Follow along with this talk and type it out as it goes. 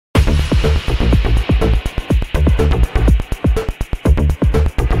Age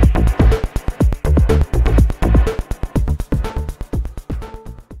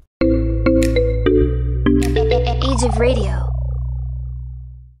of Radio.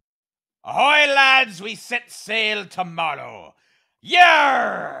 Ahoy, lads, we set sail tomorrow.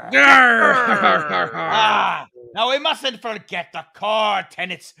 Yarr! Yarr! Now we mustn't forget the core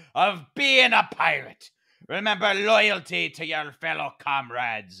tenets of being a pirate. Remember loyalty to your fellow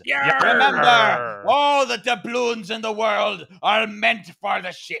comrades. Yarr! Remember, all the doubloons in the world are meant for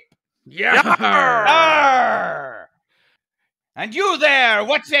the ship. Yarr! Yarr! And you there,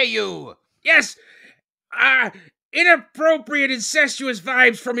 what say you? Yes, inappropriate incestuous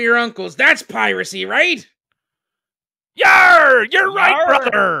vibes from your uncles. That's piracy, right? Yarr! You're right, Yarr!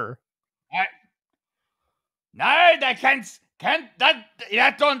 brother. No, I can't.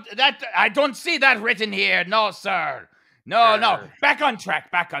 I don't see that written here. No, sir. No. Back on track.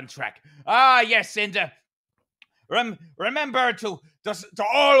 Ah, yes, and remember to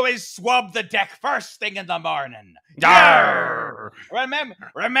always swab the deck first thing in the morning. Yarr!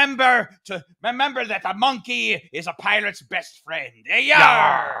 Remember that a monkey is a pirate's best friend.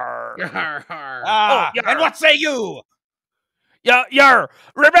 Yarr! Yarr! Yarr. And what say you? Yarr!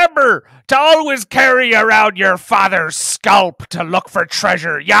 Remember to always carry around your father's scalp to look for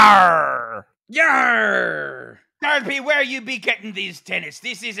treasure. Yarr! Yarr! Darby, where you be getting these tennis?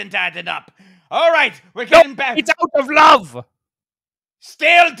 This isn't adding up. All right, we're getting back. It's out of love.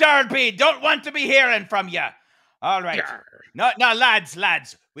 Still, Darby, don't want to be hearing from you. All right. Yarr. No, lads.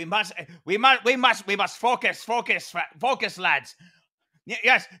 We must focus, lads.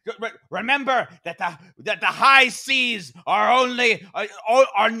 Yes, remember that the high seas are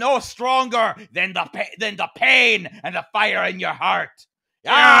no stronger than the pain and the fire in your heart.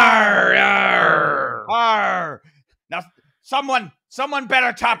 Yarr! Yarr! Arr. Now, someone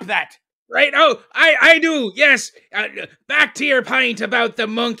better top that. Right? Oh, I do. Yes. Back to your pint about the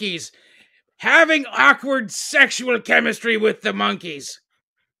monkeys. Having awkward sexual chemistry with the monkeys.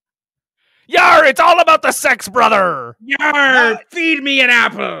 Yarr! It's all about the sex, brother. Yarr! Feed me an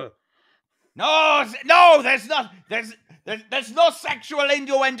apple. No, there's not. There's no sexual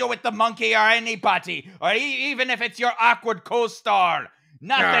innuendo with the monkey or anybody, or even if it's your awkward co-star.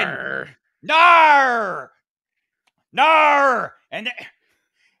 Nothing. Yarr! Nar! And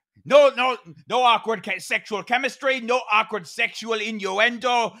no awkward sexual chemistry, no awkward sexual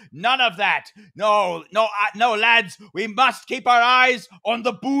innuendo, none of that. No, lads, we must keep our eyes on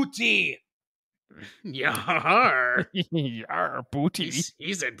the booty. Yarr! Yarr, booty.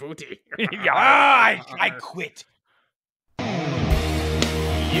 He said booty. I quit.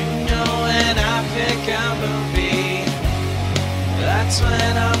 You know when I pick a movie, that's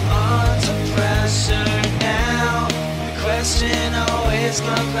when I'm under pressure now. The question always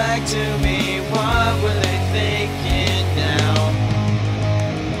comes back to me, what were they thinking now?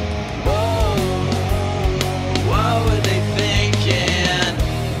 Whoa, what were they thinking?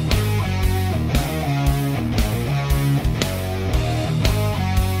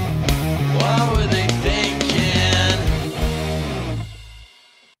 What were they thinking?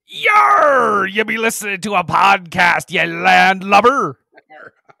 Yarr! You be listening to a podcast, you landlubber.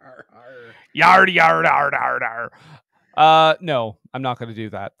 Yard, yard, yard, yard, yard. No, I'm not going to do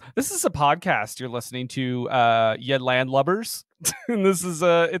that. This is a podcast you're listening to, you landlubbers. And this is,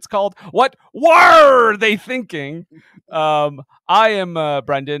 it's called What Were They Thinking? I am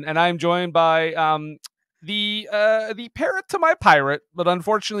Brendan, and I'm joined by the parrot to my pirate, but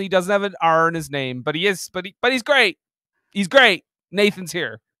unfortunately he doesn't have an R in his name, but he's great. He's great. Nathan's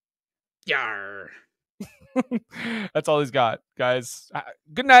here. Yarr! That's all he's got, guys.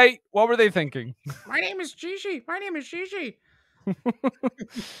 Good night. What were they thinking? My name is Gigi.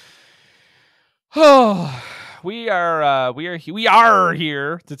 Oh, we are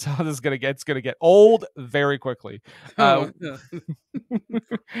here to tell this is it's gonna get old very quickly.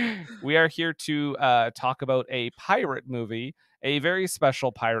 We are here to talk about a pirate movie, a very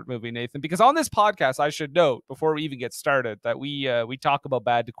special pirate movie, Nathan, because on this podcast, I should note before we even get started that we talk about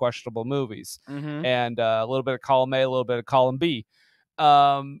bad to questionable movies, and a little bit of column A, a little bit of column B.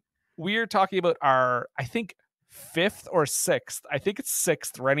 We're talking about our, I think, fifth or sixth. I think it's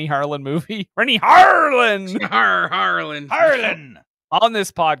sixth Renny Harlin movie. Renny Harlin! Harlin! On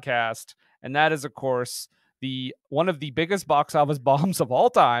this podcast. And that is, of course, one of the biggest box office bombs of all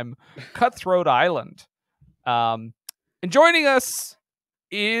time, Cutthroat Island. And joining us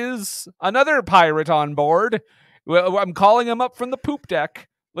is another pirate on board. Well, I'm calling him up from the poop deck.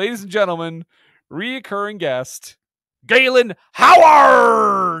 Ladies and gentlemen, reoccurring guest, Galen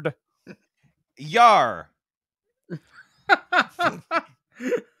Howard! Yar.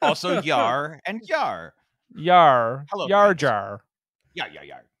 Also, Yar and Yar. Yar. Hello, Yar friends. jar. Yar, yar,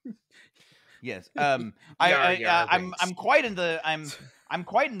 yar. Yes. Yar, I'm Binks. quite in the I'm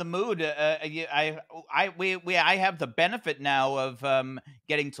quite in the mood. I have the benefit now of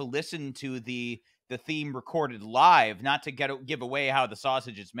getting to listen to the theme recorded live, not to give away how the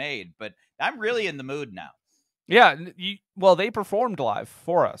sausage is made, but I'm really in the mood now. Yeah. Well, they performed live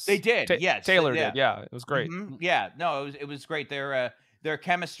for us. They did. Yes. Taylor yeah. did. Yeah. It was great. Yeah. No, it was great. Their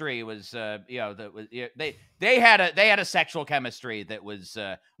chemistry was that was they had a sexual chemistry that was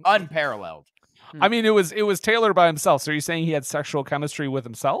unparalleled. I mean, it was Taylor by himself. So are you saying he had sexual chemistry with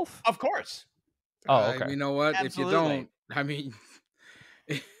himself? Of course. Oh, okay. You know what? Absolutely. If you don't, I mean,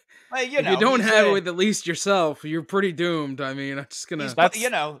 Well, if you don't have it with at least yourself, you're pretty doomed. I mean, I'm just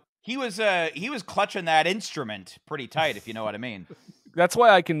gonna. He was clutching that instrument pretty tight, if you know what I mean. That's why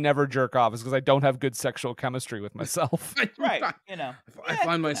I can never jerk off, is because I don't have good sexual chemistry with myself. Right. I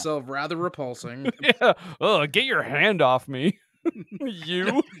find myself rather repulsing. Yeah. Oh, get your hand off me.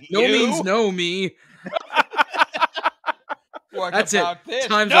 You. No means no, me. What That's about it. this?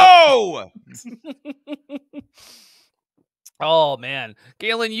 Time's no! Oh man,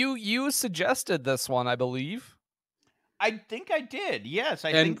 Galen, you suggested this one, I believe. I think I did. Yes, I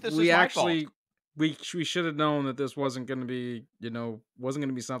And think this we is my actually fault. we should have known that this wasn't going to be, wasn't going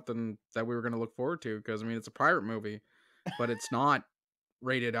to be something that we were going to look forward to, because I mean, it's a pirate movie, but it's not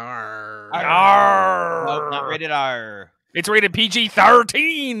rated R. Nope, not rated R. It's rated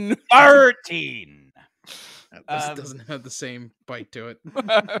PG-13. 13. This doesn't have the same bite to it.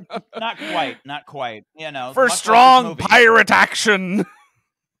 Not quite. Not quite. For much like this strong movie. pirate action.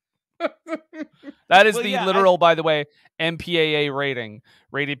 That is Well, the yeah, literal, by the way, MPAA rating.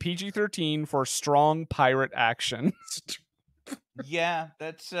 Rated PG-13 for strong pirate action. Yeah,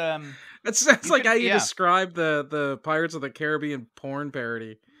 that's That sounds like how you yeah. describe the Pirates of the Caribbean porn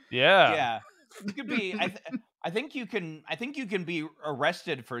parody. Yeah. yeah. You could be. I think you can be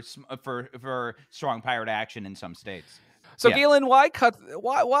arrested for strong pirate action in some states. So Yeah. Galen, why did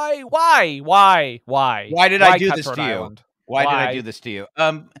I do this Cutthroat to you? Island? Why did I do this to you?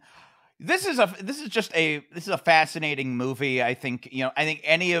 This is a fascinating movie. I think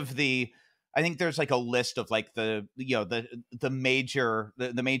there's like a list of like the major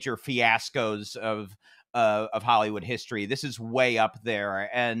fiascos of Hollywood history. This is way up there,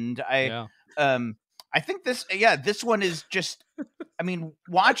 and I think this one is just. I mean,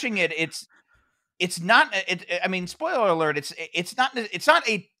 watching it, it's not. I mean, spoiler alert. It's not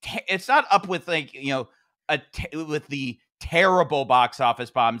up with like with the terrible box office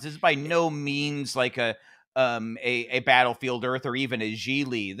bombs. This is by no means like a Battlefield Earth or even a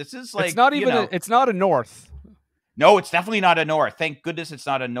Gigli. This is like it's not a North. No, it's definitely not a North. Thank goodness it's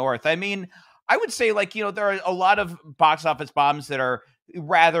not a North. I mean, I would say like there are a lot of box office bombs that are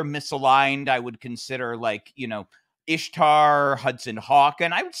rather misaligned. I would consider like Ishtar, Hudson Hawk,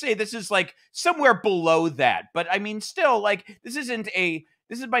 and I would say this is like somewhere below that. But I mean, still, like this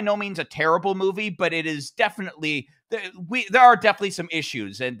is by no means a terrible movie, but it is definitely there are definitely some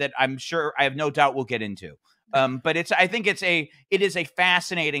issues, and that I'm sure I have no doubt we'll get into. But I think it is a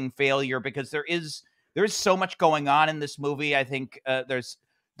fascinating failure because there is so much going on in this movie. I think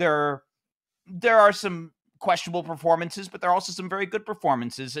there are some questionable performances, but there are also some very good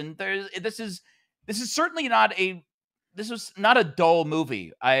performances, and this is certainly not a dull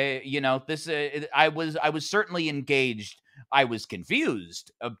movie. I was certainly engaged. I was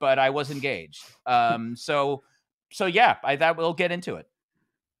confused, but I was engaged. So yeah, I thought we'll get into it.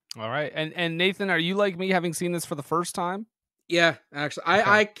 All right, and Nathan, are you like me, having seen this for the first time? Yeah, actually, okay.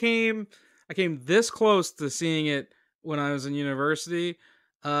 I came this close to seeing it when I was in university.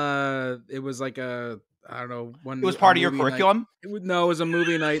 It was like I don't know. It was part of your curriculum? It was a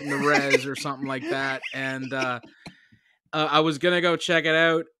movie night in the res or something like that. And I was going to go check it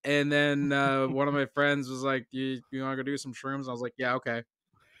out. And then one of my friends was like, you want to go do some shrooms? I was like, yeah, okay.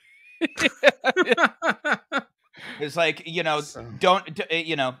 It's like, don't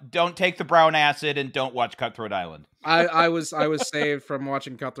take the brown acid and don't watch Cutthroat Island. I was saved from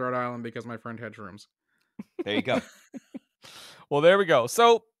watching Cutthroat Island because my friend had shrooms. There you go. Well, there we go.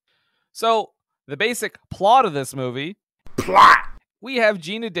 So the basic plot of this movie. We have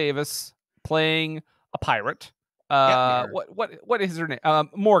Geena Davis playing a pirate. What is her name?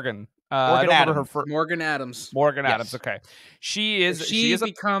 Morgan. I don't remember her first. Morgan Adams. Morgan Adams. Okay. She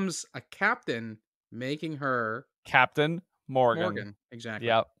becomes a captain, making her Captain Morgan. Exactly.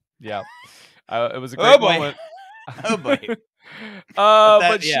 Yep. It was a great moment. Oh boy.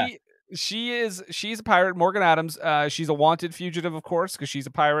 But she's a pirate. Morgan Adams. She's a wanted fugitive, of course, because she's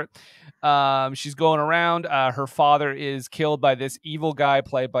a pirate. She's going around. Her father is killed by this evil guy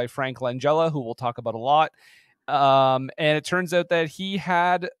played by Frank Langella, who we'll talk about a lot. And it turns out that he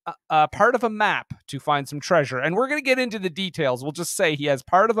had a part of a map to find some treasure. And we're going to get into the details. We'll just say he has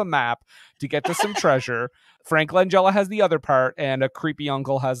part of a map to get to some treasure. Frank Langella has the other part, and a creepy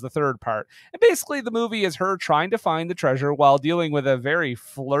uncle has the third part. And basically, the movie is her trying to find the treasure while dealing with a very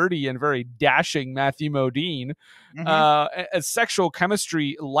flirty and very dashing Matthew Modine. As sexual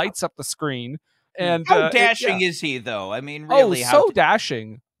chemistry lights up the screen. And how dashing is he, though? I mean, really, so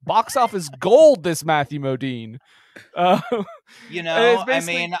dashing. Box office gold, this Matthew Modine. You know,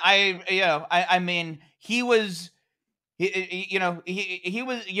 I mean, he was. He was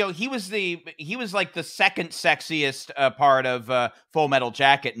like the second sexiest part of Full Metal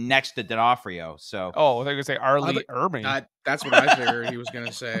Jacket next to D'Onofrio. So, they're gonna say Arlie Ermey. That's what I figured he was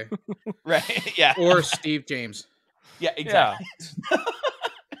gonna say. Right? Yeah. Or Steve James. Yeah. Exactly. Yeah.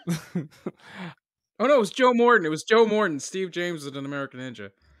 Oh no, it was Joe Morton. It was Joe Morton. Steve James was an American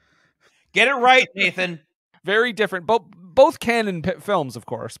Ninja. Get it right, Nathan. Very different. Both canon films, of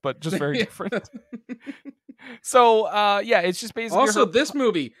course, but just very different. So, it's just basically also this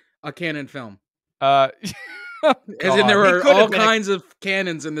movie, a canon film. As in there are all kinds of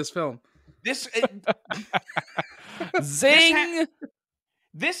canons in this film. This zing.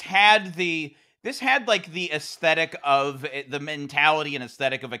 This had like the aesthetic of the mentality and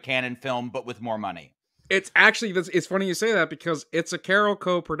aesthetic of a canon film, but with more money. It's actually it's funny you say that because it's a Carol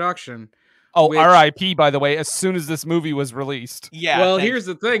co-production. Oh, R.I.P. By the way, as soon as this movie was released. Yeah. Well, here's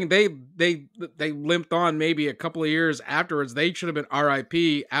the thing: they limped on maybe a couple of years afterwards. They should have been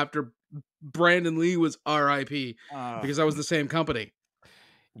R.I.P. after Brandon Lee was R.I.P. Because that was the same company.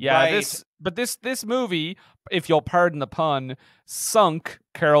 Yeah, right. this movie, if you'll pardon the pun, sunk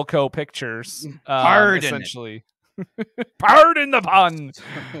Carol Co. Pictures. Essentially. Pardon the pun.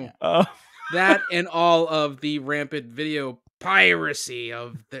 That and all of the rampant video piracy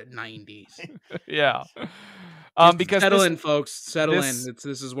of the 90s. Yeah. Because settle in, folks. Settle in.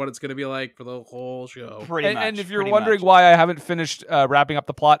 This is what it's going to be like for the whole show. Pretty much. And if you're wondering why I haven't finished wrapping up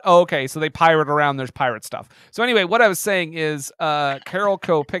the plot, okay, so they pirate around. There's pirate stuff. So anyway, what I was saying is Carol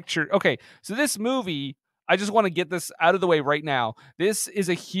Co. Picture. Okay, so this movie, I just want to get this out of the way right now. This is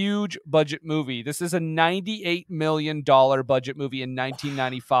a huge budget movie. This is a $98 million budget movie in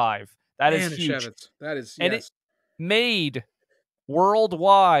 1995. That is huge. That is, and it made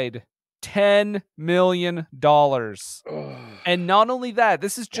worldwide $10 million. And not only that,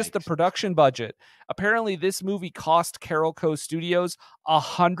 this is just the production budget. Apparently, this movie cost Carol Co. Studios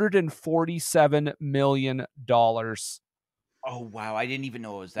 $147 million. Oh, wow. I didn't even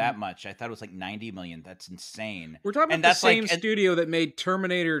know it was that much. I thought it was like 90 million. That's insane. We're talking about the same studio that made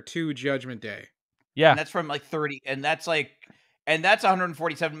Terminator 2 Judgment Day. Yeah. And that's from like 30. And that's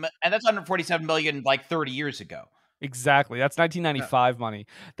 147 million like 30 years ago. Exactly. That's 1995 money.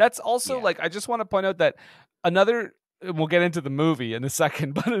 That's also I just want to point out that we'll get into the movie in a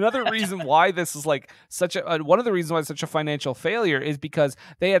second, but another reason why this is like one of the reasons why it's such a financial failure is because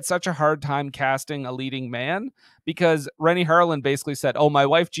they had such a hard time casting a leading man, because Renny Harlin basically said, "Oh, my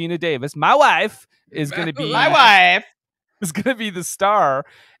wife, Geena Davis, my wife is going to be the star."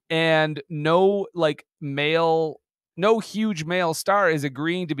 And no huge male star is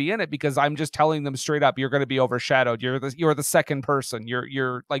agreeing to be in it because I'm just telling them straight up, you're going to be overshadowed. You're the second person.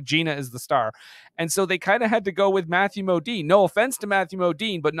 You're like Geena is the star. And so they kind of had to go with Matthew Modine. No offense to Matthew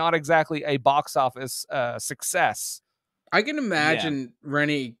Modine, but not exactly a box office success. I can imagine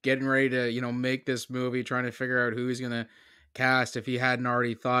Renny getting ready to, make this movie, trying to figure out who he's going to cast if he hadn't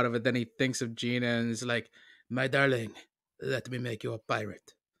already thought of it. Then he thinks of Geena and is like, "My darling, let me make you a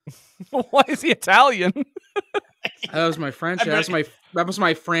pirate." Why is he Italian? That was my French. That was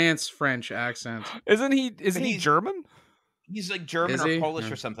my French accent. Isn't he German? He's like German or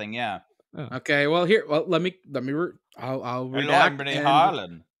Polish or something. Yeah. Oh. Okay. Well, let me. I'll redact Renny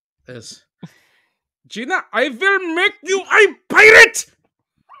Harlin. This. Geena, I will make you a pirate.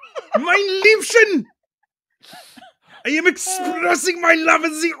 Mein Liebchen. I am expressing my love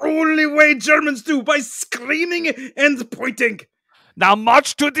in the only way Germans do, by screaming and pointing. Now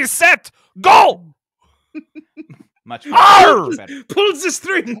march to the set. Go. Much better. Pull the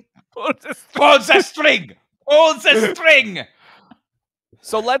string. Pull the string. Pull the string.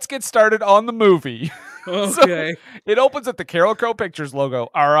 So let's get started on the movie. Okay. So it opens at the Carol Co. Pictures logo,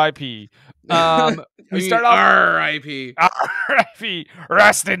 R.I.P. We start off R.I.P. R.I.P.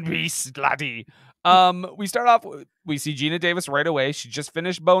 Rest in peace, laddie. We start off. We see Geena Davis right away. She just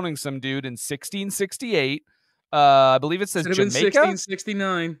finished boning some dude in 1668. I believe it says Should have been Jamaica.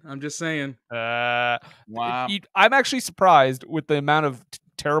 1669. I'm just saying. Wow. I'm actually surprised with the amount of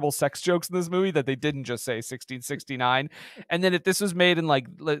terrible sex jokes in this movie that they didn't just say 1669. And then if this was made in like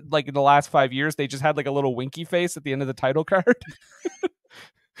in the last 5 years, they just had like a little winky face at the end of the title card.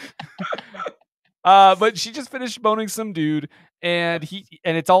 But she just finished boning some dude, and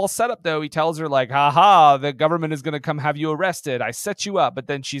it's all set up though. He tells her like, haha, the government is gonna come have you arrested. I set you up. But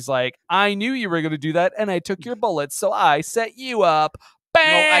then she's like, I knew you were gonna do that, and I took your bullets, so I set you up.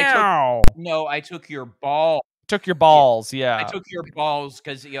 Bam! No, I took your ball. Took your balls, yeah. I took your balls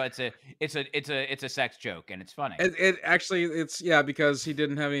because it's a sex joke and it's funny. It actually it's because he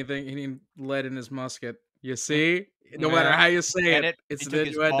didn't have anything. He didn't lead in his musket. You see, no matter how you say it, it's the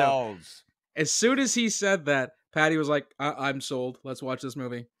innuendo. Balls. As soon as he said that, Patty was like, "I'm sold. Let's watch this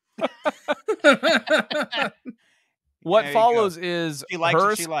movie." What follows is she likes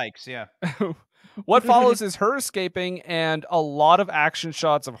what she likes. Yeah. What follows is her escaping and a lot of action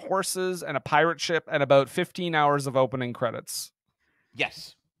shots of horses and a pirate ship and about 15 hours of opening credits.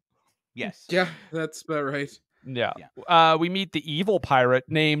 Yes. Yeah, that's about right. Yeah. We meet the evil pirate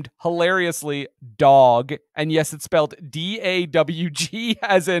named hilariously Dog, and yes, it's spelled DAWG,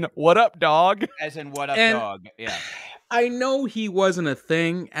 as in what up, dog? As in what up, dog? Yeah. I know he wasn't a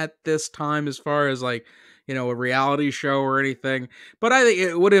thing at this time as far as like, a reality show or anything, but I think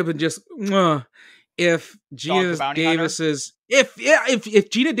it would have been just if Geena Davis's if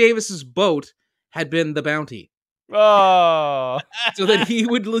Geena Davis's boat had been the Bounty. Oh. So that he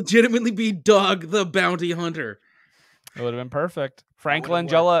would legitimately be Dog the Bounty Hunter. It would have been perfect. Frank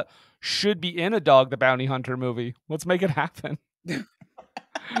Langella should be in a Dog the Bounty Hunter movie. Let's make it happen.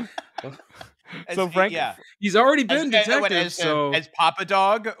 So Frank, he's already been detective. As Papa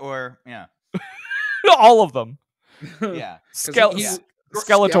Dog, or all of them. Yeah, Skeletor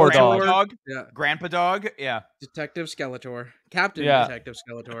Dog. Yeah. Grandpa Dog. Yeah, Detective Skeletor, Captain Detective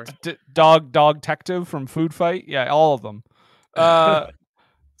Skeletor, Dog Detective from Food Fight. Yeah, all of them.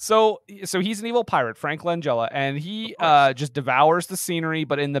 So he's an evil pirate, Frank Langella, and he just devours the scenery,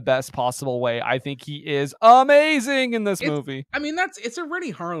 but in the best possible way. I think he is amazing in this movie. I mean, it's a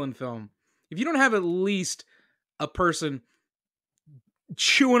Renny Harlin film. If you don't have at least a person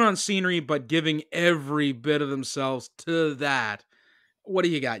chewing on scenery but giving every bit of themselves to that, what do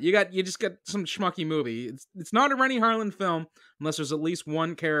you got? You just got some schmucky movie. It's not a Renny Harlin film unless there's at least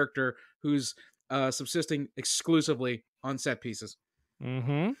one character who's subsisting exclusively on set pieces.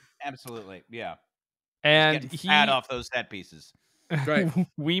 Mm-hmm. Absolutely, yeah. And he fat off those set pieces. Right.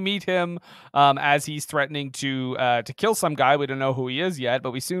 We meet him as he's threatening to kill some guy. We don't know who he is yet,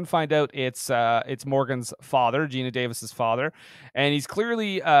 but we soon find out it's Morgan's father, Geena Davis's father, and he's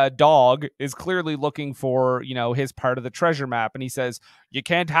clearly Dog is clearly looking for his part of the treasure map, and he says, "You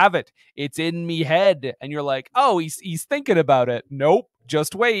can't have it. It's in me head." And you're like, "Oh, he's thinking about it." Nope.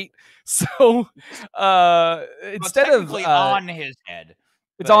 Just wait. So instead of on his head.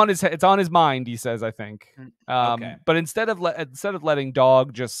 It's on his mind, he says, I think. Okay. But instead of letting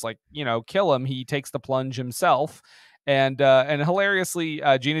Dog just kill him, he takes the plunge himself. And hilariously,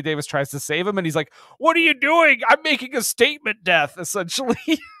 Geena Davis tries to save him, and he's like, "What are you doing? I'm making a statement death," essentially.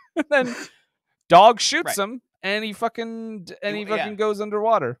 And then Dog shoots him, and he fucking goes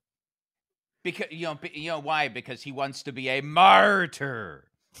underwater. Because why? Because he wants to be a martyr.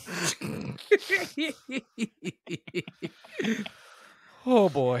 Oh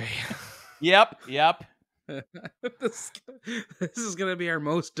boy. Yep. This is gonna be our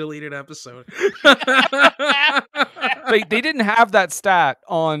most deleted episode. They didn't have that stat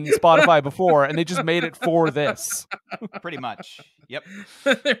on Spotify before, and they just made it for this. Pretty much. Yep.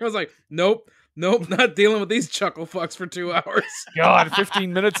 I was like, nope, not dealing with these chuckle fucks for 2 hours. God,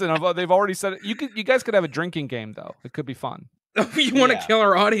 15 minutes, and they've already said it. You guys could have a drinking game though. It could be fun. You want to kill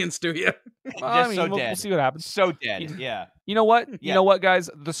our audience, do you? We'll see what happens. So dead. Yeah. You know what? You know what, guys?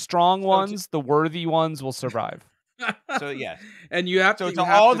 The strong ones, the worthy ones, will survive. So yeah, and you have to. To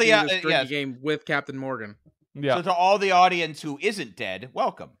all the this drinking game with Captain Morgan. Yeah. So to all the audience who isn't dead,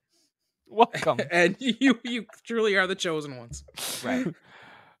 welcome. And you truly are the chosen ones. Right.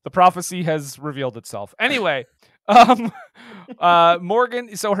 The prophecy has revealed itself. Anyway,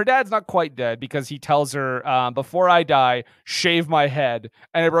 Morgan, so her dad's not quite dead because he tells her, "Before I die, shave my head."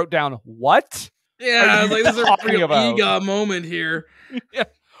 And I wrote down, "What?" Yeah, I was like, this is a real EGOT moment here. Yeah.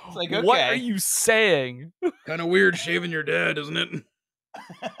 It's like, okay. What are you saying? Kind of weird shaving your dad, isn't it?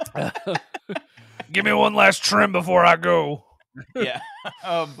 Give me one last trim before I go. Yeah.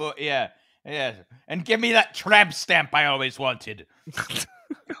 Oh, but yeah. And give me that tramp stamp I always wanted.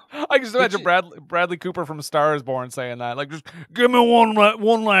 I can just imagine Bradley Cooper from Star is Born saying that. Like, just give me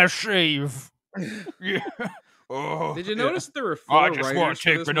one last shave. Yeah. Oh, Did you notice that there were 4 I just want writers to for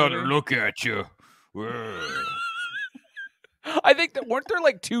take this another movie? look at you. I think that weren't there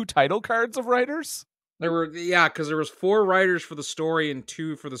like 2 title cards of writers? There were, yeah, because there was 4 writers for the story and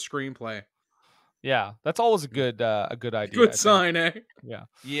 2 for the screenplay. Yeah, that's always a good idea. Good sign, eh? Yeah.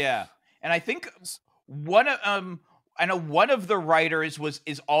 Yeah, and I think one of I know one of the writers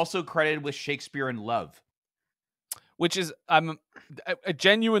is also credited with Shakespeare in Love. Which is a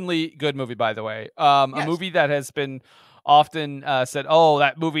genuinely good movie, by the way. A Yes. movie that has been often said, "Oh,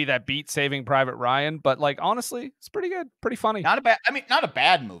 that movie that beat Saving Private Ryan," but like honestly, it's pretty good, pretty funny. Not a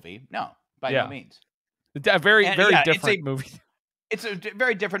bad movie. No, by no means. A very And, very yeah, different movie. It's a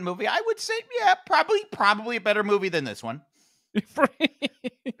very different movie. I would say, yeah, probably a better movie than this one.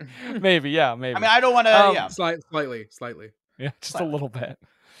 Maybe, yeah, maybe. I mean, I don't want to. Yeah, Slightly. Yeah, just a little bit.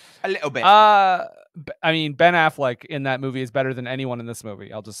 a little bit. I mean, Ben Affleck in that movie is better than anyone in this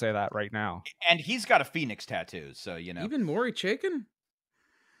movie. I'll just say that right now. And he's got a phoenix tattoo, so you know. Even Maury Chaykin?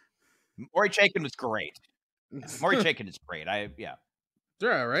 Maury Chaykin was great. Maury Chaykin is great. Yeah.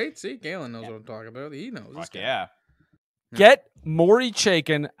 Yeah, right? See, Galen knows what I'm talking about. He knows. Fuck yeah. Get Maury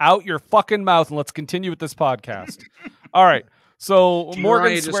Chaykin out your fucking mouth and let's continue with this podcast. All right. So Morgan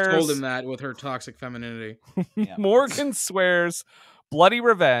Mariah swears. just told him that with her toxic femininity. Yeah. Morgan swears bloody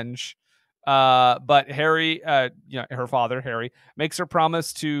revenge. But Harry, her father, Harry, makes her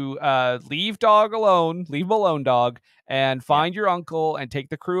promise to leave dog alone, leave him alone, dog, and find your uncle and take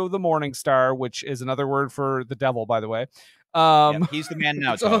the crew of the Morning Star, which is another word for the devil, by the way. He's the man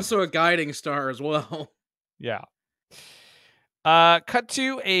now. It's dog. also a guiding star as well. Yeah. Cut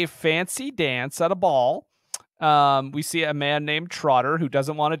to a fancy dance at a ball. We see a man named Trotter who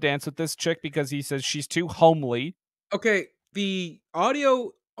doesn't want to dance with this chick because he says she's too homely. Okay, the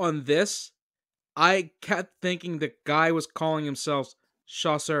audio on this, I kept thinking the guy was calling himself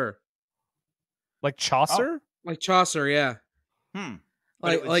Chaucer. Like Chaucer? Like Chaucer, yeah.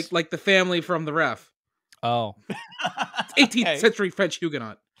 But it was- Like the family from The Ref. Oh. 18th century French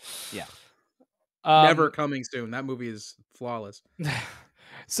Huguenot. Yeah. Never coming soon. That movie is flawless.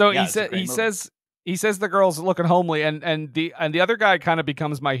 So Yeah, he it's a great movie. he says the girl's looking homely, and the other guy kind of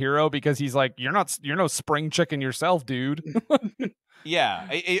becomes my hero because he's like, you're no spring chicken yourself, dude.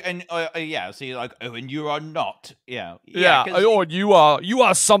 Yeah, yeah. So you're like, oh, and you are not. Yeah, Yeah. 'cause- Oh, and you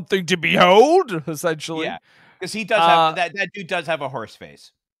are something to behold, essentially. yeah, because he does have that dude does have a horse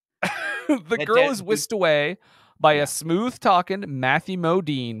face. The girl is whisked away by a smooth-talking Matthew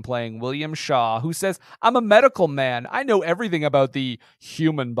Modine playing William Shaw, who says, I'm a medical man. I know everything about the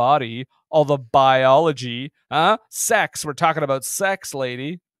human body, all the biology. Sex. We're talking about sex,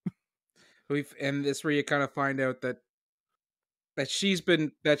 lady. And this where you kind of find out that she's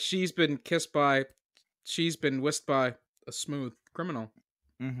been kissed by, she's been whisked by a smooth criminal.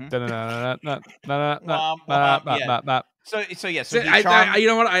 Mm-hmm. So yeah. So you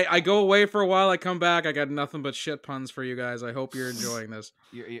know what? I go away for a while. I come back. I got nothing but shit puns for you guys. I hope you're enjoying this.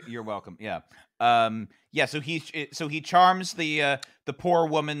 You're welcome. Yeah. Yeah. So he charms the poor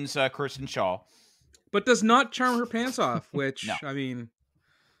woman's Kirsten Shaw, but does not charm her pants off. Which No. I mean,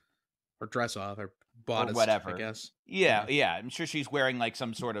 or dress off, or bodice, whatever. I guess. Yeah. I'm sure she's wearing like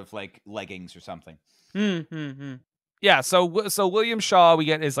some sort of like leggings or something. Yeah, so William Shaw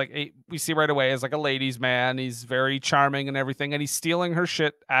we see right away is like a ladies' man. He's very charming and everything, and he's stealing her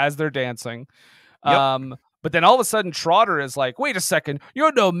shit as they're dancing. Yep. But then all of a sudden Trotter is like, "Wait a second,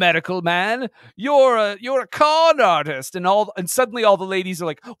 you're no medical man. You're a con artist." And suddenly all the ladies are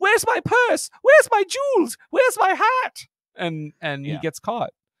like, "Where's my purse? Where's my jewels? Where's my hat?" And he gets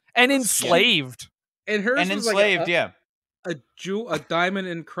caught and enslaved. And hers And was enslaved. like a diamond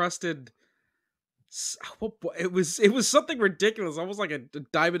encrusted. It was something ridiculous, almost like a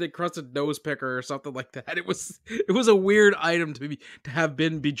diamond encrusted nose picker or something like that. It was a weird item to have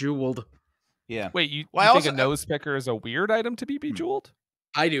been bejeweled. Yeah. Wait, you Well, think a nose picker is a weird item to be bejeweled?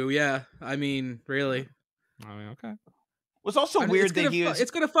 I do, yeah. I mean, really. I mean, okay. It was also weird that he was.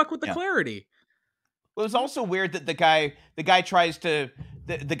 It's gonna fuck with the clarity. It was also weird that the guy tries to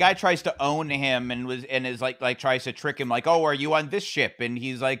own him and is like tries to trick him like, oh, are you on this ship? And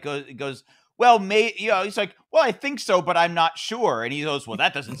he's like goes, well, he's like, well, I think so, but I'm not sure. And he goes, well,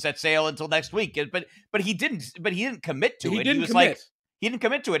 that doesn't set sail until next week. But he didn't commit to it. He didn't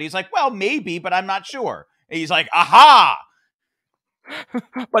commit to it. He's like, well, maybe, but I'm not sure. And he's like, aha.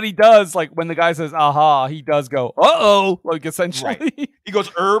 But he does, like, when the guy says aha, he does go, uh-oh, like, essentially. Right. He goes,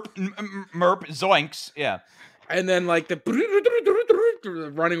 merp, zoinks. Yeah. And then, like, the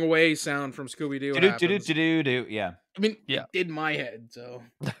running away sound from Scooby-Doo happens. Yeah. I mean, yeah. it did my head, so.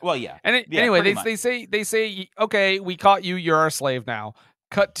 Well, yeah. And anyway, they say, okay, we caught you, you're our slave now.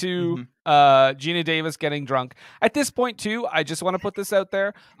 Cut to Geena Davis getting drunk. At this point, too, I just want to put this out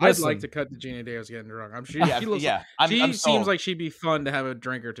there. I'd like to cut to Geena Davis getting drunk. I'm sure she seems like she'd be fun to have a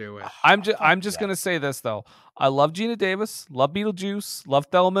drink or two with. I'm just gonna say this though. I love Geena Davis, love Beetlejuice, love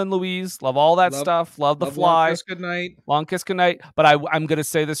Thelma and Louise, love all that stuff, love The Fly, Long Kiss Goodnight. Long Kiss Goodnight. But I'm gonna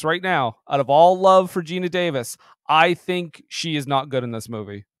say this right now. Out of all love for Geena Davis, I think she is not good in this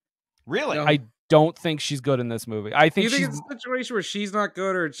movie. Really? No. I don't think she's good in this movie. I think Do you think she's it's a situation where she's not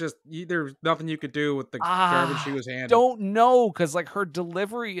good, or it's just there's nothing you could do with the garbage she was handed? Don't know, because like her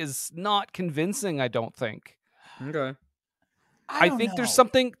delivery is not convincing. I don't think. Okay. I think there's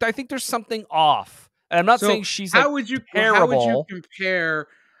something. I think there's something off. And I'm not saying she's how like, would you terrible. How would you compare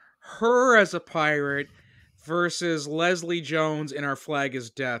her as a pirate versus Leslie Jones in Our Flag Is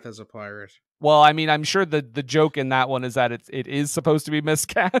Death as a pirate? Well, I mean, I'm sure the joke in that one is that it is supposed to be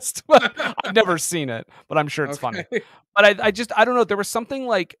miscast. I've never seen it, but I'm sure it's funny. But I don't know. There was something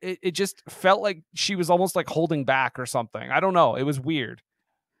like it just felt like she was almost like holding back or something. I don't know. It was weird.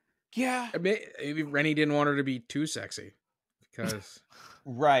 Yeah. Maybe Renny didn't want her to be too sexy because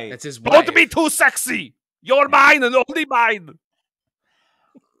right. That's his wife. Don't be too sexy. You're mine and only mine.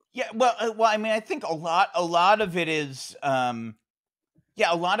 Yeah. Well, I mean, I think a lot of it is.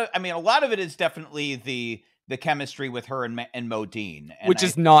 Yeah, a lot of it is definitely the chemistry with her and Modine, which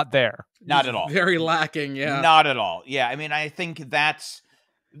is not there, not at all, very lacking. Yeah, not at all. Yeah, I mean, I think that's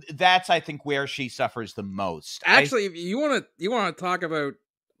I think where she suffers the most. Actually, if you want to talk about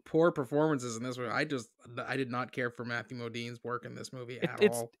poor performances in this one, I did not care for Matthew Modine's work in this movie at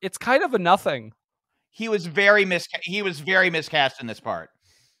all. It's kind of a nothing. He was very miscast in this part.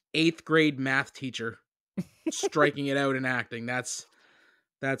 8th grade math teacher striking it out in acting. That's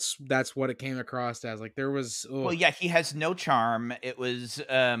what it came across as. Like there was. Ugh. Well, yeah, he has no charm. It was.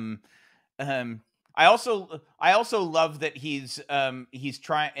 I also love that he's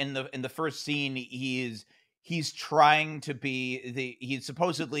trying in the first scene. He's trying to be he's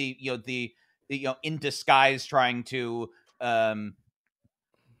supposedly in disguise trying to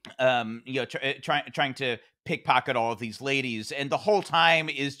trying to pickpocket all of these ladies, and the whole time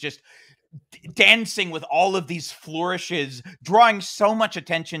is just dancing with all of these flourishes, drawing so much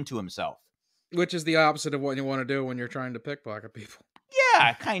attention to himself. Which is the opposite of what you want to do when you're trying to pickpocket people.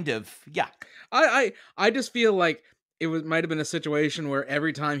 Yeah, kind of. Yeah. I just feel like might have been a situation where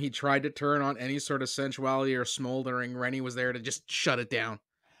every time he tried to turn on any sort of sensuality or smoldering, Renny was there to just shut it down.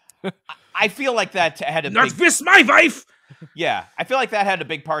 I feel like that had Not this my wife! Yeah, I feel like that had a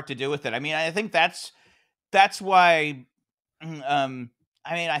big part to do with it. I mean, I think that's why I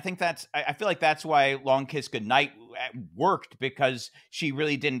feel like that's why Long Kiss Goodnight worked, because she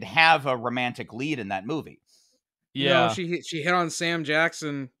really didn't have a romantic lead in that movie. Yeah, she hit on Sam Jackson,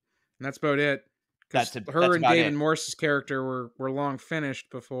 and that's about it. That's her and David Morse's character were long finished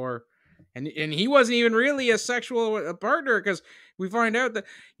before, and he wasn't even really a sexual partner, because we find out that,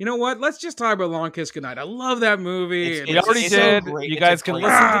 you know what? Let's just talk about Long Kiss Goodnight. I love that movie. We already did. You guys can listen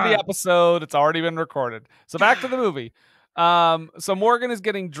to the episode. It's already been recorded. So back to the movie. So Morgan is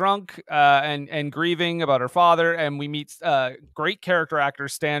getting drunk and grieving about her father, and we meet great character actor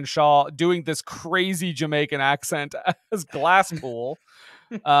Stan Shaw doing this crazy Jamaican accent as Glasspool.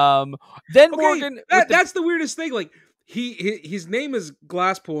 Then Morgan, that's the weirdest thing. Like his name is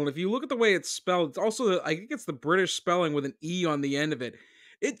Glasspool, and if you look at the way it's spelled, it's also I think it's the British spelling with an E on the end of it.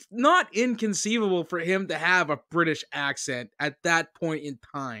 It's not inconceivable for him to have a British accent at that point in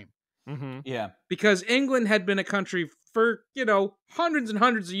time. Mm-hmm. Yeah, because England had been a country for, hundreds and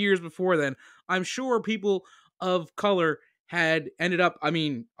hundreds of years before then. I'm sure people of color had ended up,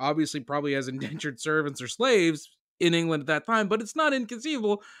 obviously probably as indentured servants or slaves in England at that time, but it's not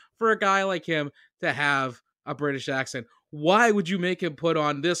inconceivable for a guy like him to have a British accent. Why would you make him put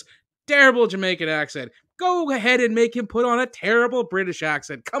on this terrible Jamaican accent? Go ahead and make him put on a terrible British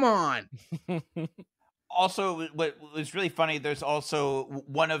accent. Come on. Also, what was really funny, there's also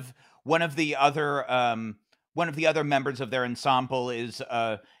one of the other members of their ensemble is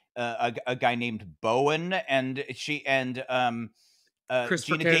a guy named Bowen, and Christopher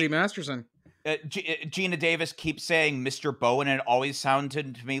Kennedy Masterson. Geena Davis keeps saying Mr. Bowen, and it always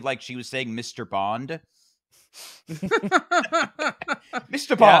sounded to me like she was saying Mr. Bond.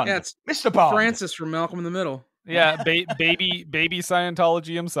 Mr. Bond. Yeah, it's Mr. Bond. Francis from Malcolm in the Middle. Yeah, baby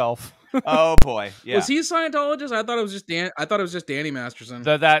Scientology himself. Oh boy, yeah. Was he a Scientologist? I thought it was just Danny Masterson.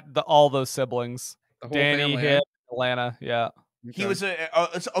 All those siblings. The whole Danny, family, Hip, Atlanta. Yeah. Okay. He was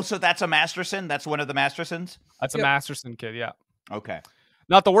so that's a Masterson. That's one of the Mastersons. That's a Masterson kid. Yeah. Okay.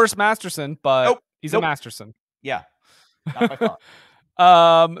 Not the worst Masterson, but he's a Masterson. Yeah. Not by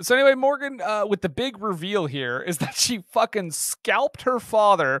So anyway, Morgan, with the big reveal here is that she fucking scalped her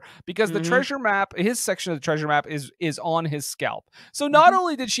father because the treasure map, his section of the treasure map is on his scalp. So not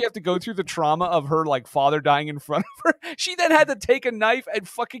only did she have to go through the trauma of her like father dying in front of her, she then had to take a knife and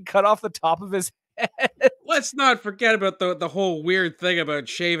fucking cut off the top of his head. Let's not forget about the whole weird thing about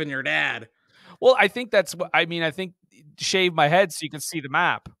shaving your dad. Well, I think that's what I mean. I think shave my head so you can see the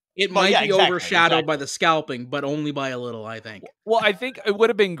map. It might be overshadowed by the scalping, but only by a little, I think. Well, I think it would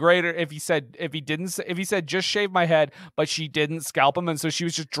have been greater if he said just shave my head, but she didn't scalp him, and so she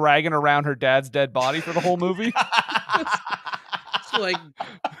was just dragging around her dad's dead body for the whole movie. So, like,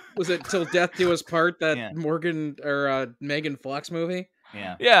 was it Till Death Do Us Part, that Morgan or Megan Fox movie?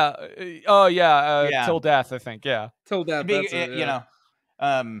 Yeah. Yeah. Oh yeah. Till Death, I think. Yeah. Till Death. You know,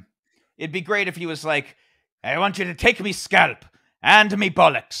 it'd be great if he was like, "I want you to take me scalp and me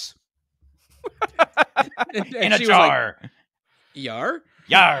bollocks in a jar." Like, Yar?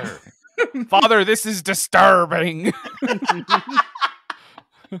 Yar. Father, this is disturbing.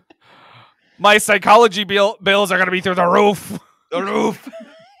 My psychology bills are going to be through the roof. The roof.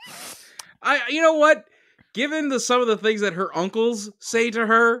 You know what? Given some of the things that her uncles say to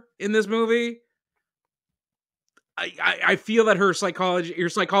her in this movie, I feel that her psychology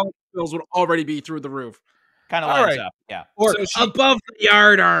bills would already be through the roof. Kind of lines up, yeah. Or above the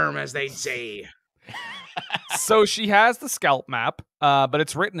yardarm, as they'd say. So she has the scalp map, but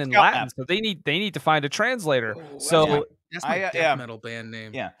it's written in Scalp Latin, map. so they need to find a translator. That's my death metal band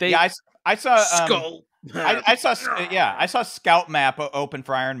name. Yeah, I saw Skull. I saw Scout Map open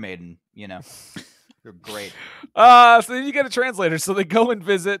for Iron Maiden. You know, they're great. So then you get a translator. So they go and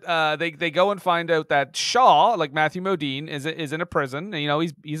visit. They go and find out that Shaw, like Matthew Modine, is in a prison. And, you know,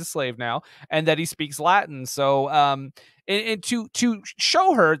 he's a slave now, and that he speaks Latin. So and to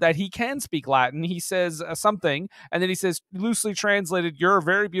show her that he can speak Latin, he says something, and then he says, loosely translated, "You're a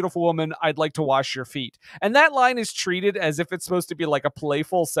very beautiful woman. I'd like to wash your feet." And that line is treated as if it's supposed to be like a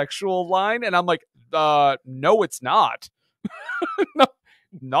playful sexual line, and I'm like, no, it's not. No,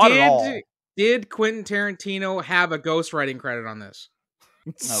 not at all. Did Quentin Tarantino have a ghostwriting credit on this?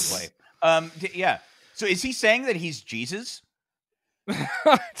 Oh boy. Yeah. So is he saying that he's Jesus?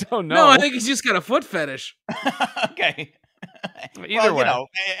 I don't know. No, I think he's just got a foot fetish. Okay. Either way. You know,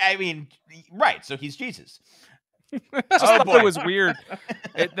 I mean, right. So he's Jesus. Just thought it was weird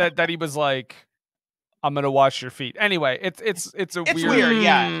that he was like, "I'm gonna wash your feet." Anyway, it's weird.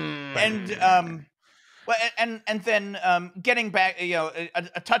 Yeah. And well, and then getting back, you know,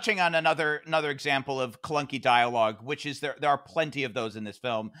 touching on another example of clunky dialogue, which is there are plenty of those in this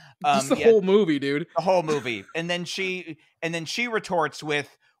film. Just the whole movie, dude. The whole movie, and then she retorts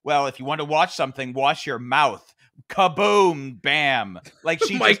with, "Well, if you want to watch something, wash your mouth." Kaboom! Bam! Like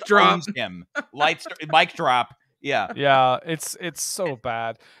she mic just drop owns him. Mic drop. Yeah. Yeah, it's so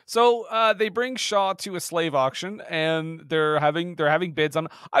bad. So they bring Shaw to a slave auction, and they're having bids on.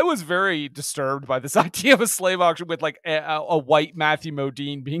 I was very disturbed by this idea of a slave auction with like a white Matthew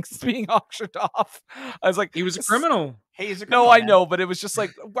Modine being auctioned off. I was like, he was a criminal. Hey, he's a criminal. No, I man. know, but it was just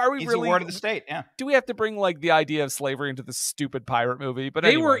like, why are we He's really? a ward of the state. Yeah. Do we have to bring like the idea of slavery into this stupid pirate movie? But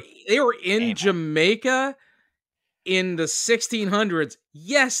they anyway. were in Jamaica in the 1600s.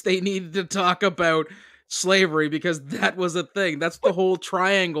 Yes, they needed to talk about slavery because that was a thing. That's the whole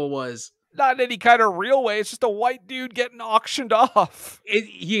triangle was. Not in any kind of real way. It's just a white dude getting auctioned off.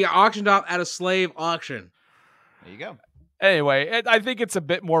 He auctioned off at a slave auction. There you go. Anyway, I think it's a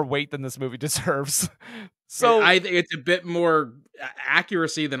bit more weight than this movie deserves. So I think it's a bit more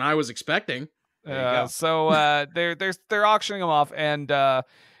accuracy than I was expecting. So they're auctioning him off, and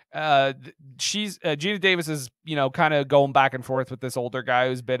she's Geena Davis is, you know, kind of going back and forth with this older guy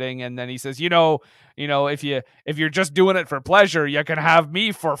who's bidding, and then he says, you know, if you're just doing it for pleasure, you can have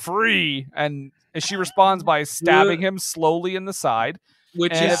me for free. And she responds by stabbing him slowly in the side,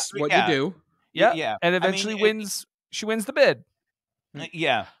 which is what you do. Yeah. And eventually she wins the bid.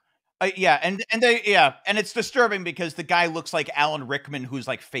 Yeah. And it's disturbing because the guy looks like Alan Rickman, whose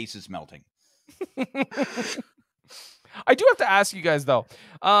like face is melting. I do have to ask you guys though,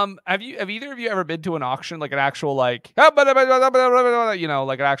 have either of you ever been to an auction, like an actual like, you know,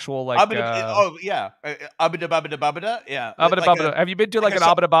 like an actual like? Abada babada, yeah. Have you been to like an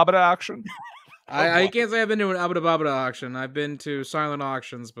abada babada auction? I can't say I've been to an abada babada auction. I've been to silent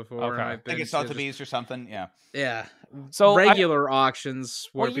auctions before. Okay. And I've been I think it's Sotheby's or something. Yeah. Yeah. So regular auctions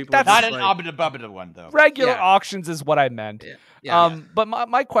where people not just an abada babada one though. Regular auctions is what I meant. Yeah. But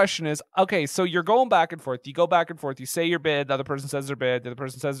my question is, okay, so you're going back and forth. You go back and forth. You say your bid. The other person says their bid. The other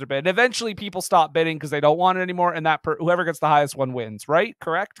person says their bid. And eventually, people stop bidding because they don't want it anymore, and whoever gets the highest one wins. Right?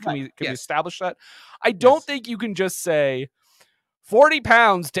 Correct? Can we establish that? I don't think you can just say, 40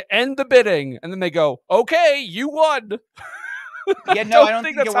 pounds to end the bidding. And then they go, okay, you won. Yeah, no, I don't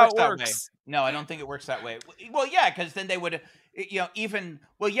think that's it how works it that way. works. No, I don't think it works that way. Well, yeah, because then they would,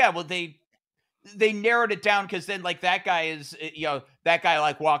 they narrowed it down because then like that guy is, that guy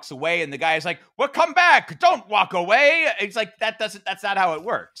like walks away and the guy is like, well, come back, don't walk away. It's like that's not how it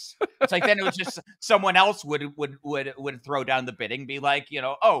works. It's like then it was just someone else would throw down the bidding, be like,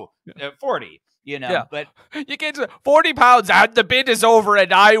 40. Yeah. But you can't say 40 pounds and the bid is over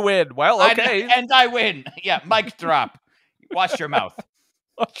and I win. Well, okay. and I win. Yeah, mic drop. Wash your mouth.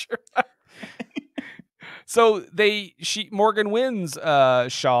 Watch your mouth. So Morgan wins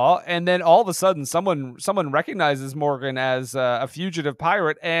Shaw, and then all of a sudden someone recognizes Morgan as a fugitive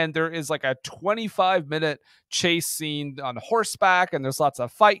pirate, and there is like a 25-minute chase scene on horseback, and there's lots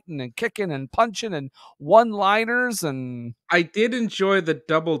of fighting and kicking and punching and one-liners. And I did enjoy the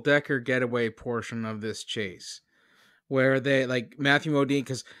double-decker getaway portion of this chase, where they like Matthew Modine,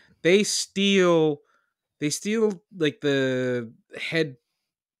 because they steal like the head.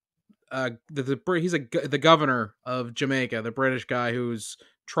 He's the governor of Jamaica, the British guy who's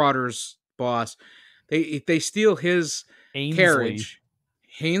Trotter's boss. They steal his Ainsley. carriage.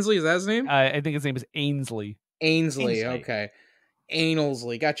 Ainsley, is that his name? I think his name is Ainsley. Ainsley, okay.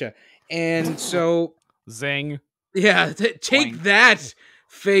 Ainsley, gotcha. And so Zing. Yeah, take that,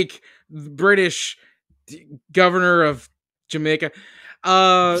 fake British governor of Jamaica.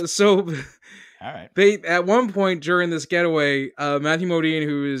 So all right. They at one point during this getaway, Matthew Modine,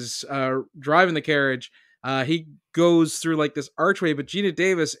 who is driving the carriage, he goes through like this archway, but Geena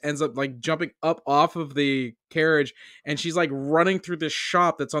Davis ends up like jumping up off of the carriage, and she's like running through this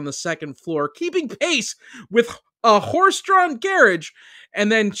shop that's on the second floor, keeping pace with a horse-drawn carriage,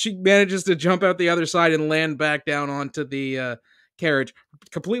 and then she manages to jump out the other side and land back down onto the carriage.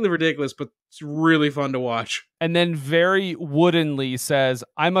 Completely ridiculous, but it's really fun to watch. And then very woodenly says,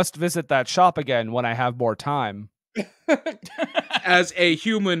 I must visit that shop again when I have more time. As a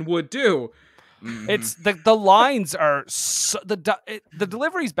human would do. Mm-hmm. It's the lines are the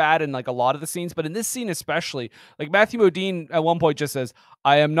delivery's bad in like a lot of the scenes, but in this scene especially, like Matthew Modine at one point just says,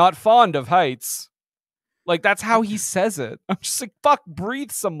 I am not fond of heights. Like that's how he says it. I'm just like, fuck,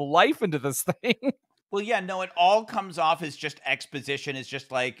 breathe some life into this thing. Well, yeah, no, it all comes off as just exposition. It's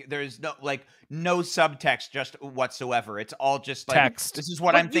just like there's no subtext just whatsoever. It's all just like text. This is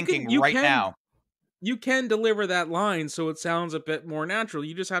what I'm thinking now. You can deliver that line so it sounds a bit more natural.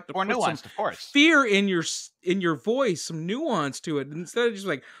 You just have to more put nuanced, some of course, fear in your voice, some nuance to it. Instead of just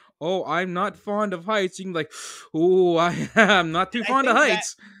like, oh, I'm not fond of heights, you can be like, oh, I'm not too fond of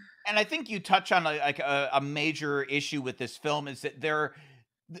heights. And I think you touch on a major issue with this film is that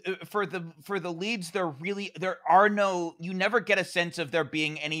for the leads, you never get a sense of there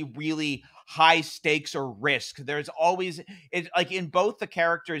being any really high stakes or risk. There's always, it's like in both the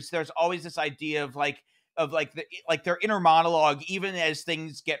characters, there's always this idea of their inner monologue, even as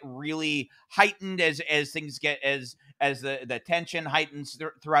things get really heightened, as things get as the tension heightens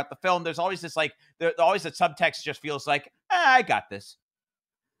throughout the film. There's always this always the subtext just feels like, I got this.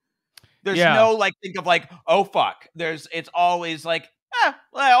 There's no think of oh fuck. It's always like,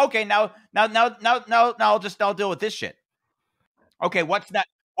 well, okay, now I'll deal with this shit. Okay, what's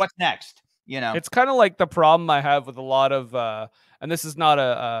next? It's kind of like the problem I have with a lot of, and this is not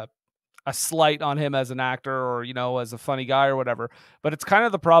a slight on him as an actor or as a funny guy or whatever, but it's kind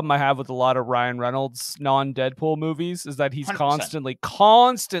of the problem I have with a lot of Ryan Reynolds non-Deadpool movies is that he's 100%.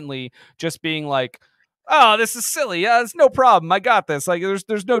 constantly just being like, oh, this is silly. Yeah, it's no problem. I got this. Like,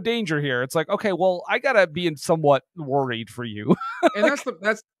 there's no danger here. It's like, okay, well, I gotta be somewhat worried for you. And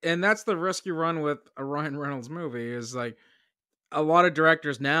that's the risk you run with a Ryan Reynolds movie. Is like a lot of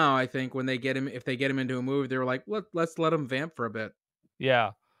directors now, I think, when if they get him into a movie, they're like, let's let him vamp for a bit.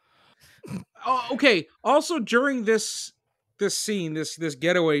 Yeah. Oh, okay. Also, during this scene, this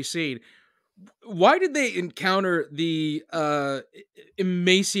getaway scene, why did they encounter the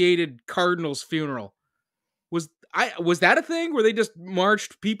emaciated cardinal's funeral? Was that a thing where they just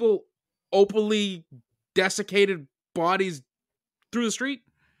marched people openly desiccated bodies through the street?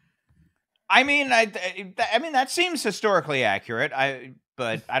 I mean, that seems historically accurate.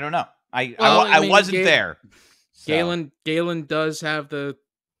 But I don't know. I wasn't there. So. Galen does have the,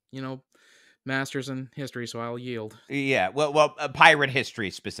 masters in history, so I'll yield. Yeah, well, pirate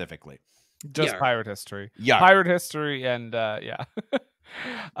history specifically. Just pirate history. Yeah. Pirate history and yeah.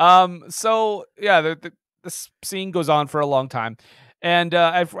 So yeah, this scene goes on for a long time. And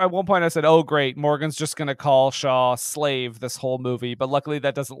at one point I said, oh great, Morgan's just gonna call Shaw slave this whole movie, but luckily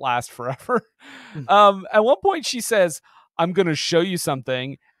that doesn't last forever. At one point she says, I'm gonna show you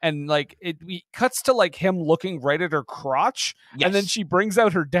something, and like it cuts to like him looking right at her crotch, and then Yes. she brings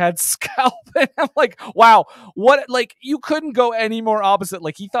out her dad's scalp, and I'm like, wow, what? Like you couldn't go any more opposite.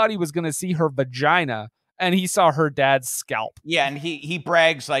 Like he thought he was gonna see her vagina, and he saw her dad's scalp. Yeah, and he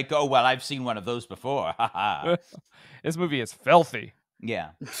brags like, "Oh well, I've seen one of those before." Haha. This movie is filthy.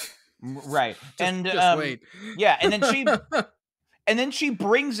 Yeah, right. And Just wait. yeah, and then she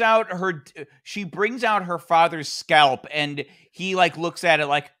brings out her father's scalp, and he like looks at it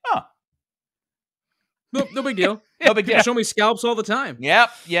like, "Oh, No big deal. no big People deal." show me scalps all the time. Yep,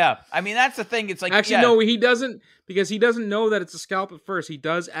 yeah. I mean, that's the thing. It's like, Actually, yeah, no, he doesn't, because he doesn't know that it's a scalp at first. He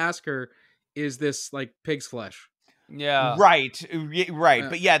does ask her, "Is this like pig's flesh?" Yeah. right, right. Yeah.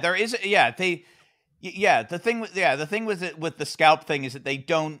 But yeah, there is, yeah, the thing with it, with the scalp thing is that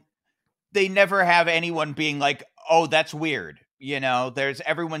they never have anyone being like, "Oh, that's weird." You know,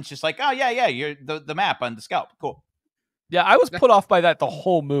 everyone's just like, "Oh yeah, you're the map on the scalp, cool." Yeah, I was put off by that the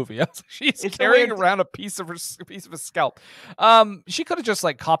whole movie. I was like, she's It's a carrying weird- around a piece of his scalp. She could have just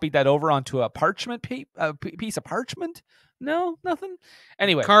like copied that over onto a parchment piece of parchment. No, nothing.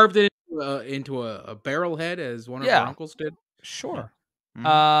 Anyway, Carved it into a barrel head, as one of Yeah. her uncles did. sure.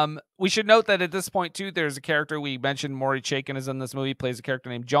 Mhm. We should note that at this point too, there's a character we mentioned. Maury Chaykin is in this movie. Plays a character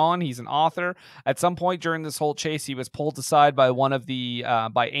named John. He's an author. At some point during this whole chase, he was pulled aside by one of the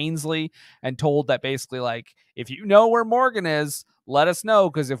by Ainsley and told that basically like, if you know where Morgan is, let us know,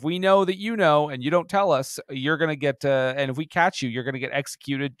 because if we know that you know and you don't tell us, you're gonna get and if we catch you, you're gonna get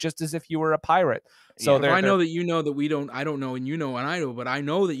executed just as if you were a pirate. So If they're, I know that you know that we don't, I don't know, and you know and I know, but I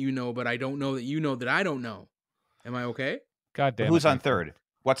know that you know, but I don't know that you know that I don't know. Am I okay? God damn. Who's it, on Nick. third?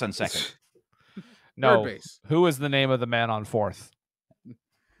 What's on second? No. Third base. Who is the name of the man on fourth?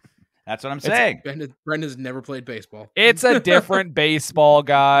 That's what I'm saying. Brenda's never played baseball. It's a different baseball,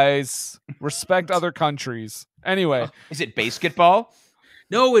 guys. Respect other countries. Anyway, Is it basketball?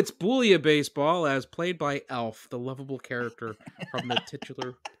 No, it's Boolia baseball, as played by Alf, the lovable character from the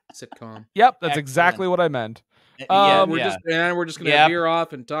titular sitcom. yep, that's Excellent. exactly what I meant. Yeah, We're yeah. just gonna Yep. veer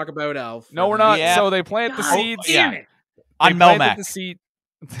off and talk about Alf. No, we're not. Yeah. So they plant the God seeds. damn it. On They planted Melmac. the seed.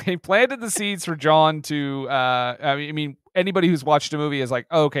 They planted the seeds for John to. I mean, anybody who's watched a movie is like,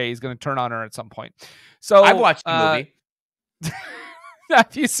 oh, okay, he's going to turn on her at some point. So I've watched the movie.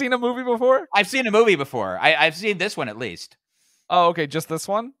 Have you seen a movie before? I've seen a movie before. I've seen this one at least. Oh, okay, just this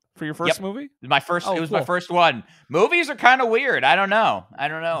one for your first Yep. movie. It was my first. Oh, It was my cool. first one. Movies are kind of weird. I don't know.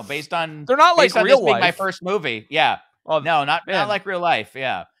 Based on They're not like based on real this being my life. first movie. Yeah. Oh, No, not man. like real life.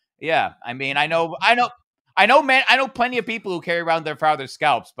 Yeah. Yeah. I mean, I know, man. I know plenty of people who carry around their father's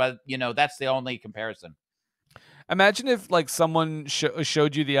scalps, but that's the only comparison. Imagine if like someone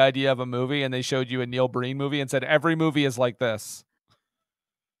showed you the idea of a movie and they showed you a Neil Breen movie and said every movie is like this.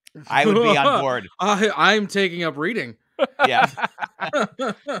 I would be on board. I'm taking up reading. Yeah. I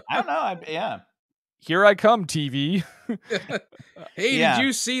don't know. Yeah. Here I come, TV. Hey, Yeah. did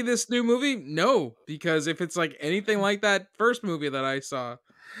you see this new movie? No, because if it's like anything like that first movie that I saw,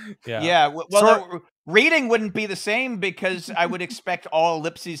 Yeah. Well, no, reading wouldn't be the same because I would expect all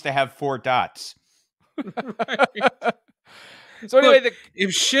ellipses to have 4 dots. So anyway,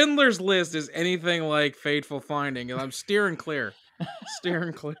 if Schindler's List is anything like Fateful Finding, I'm steering clear.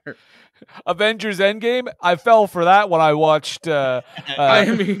 Steering clear. Avengers Endgame, I fell for that when I watched I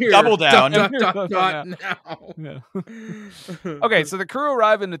am here. Double down. Now. Yeah. Okay, so the crew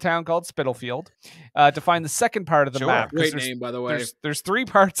arrive in a town called Spitalfield to find the second part of the Sure. map. 'cause Great there's- name, by the way. There's 3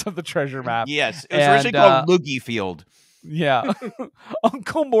 parts of the treasure map. Yes. It was And, originally called Loogie Field. Yeah.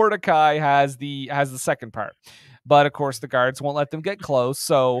 Uncle Mordecai has the second part. But of course the guards won't let them get close.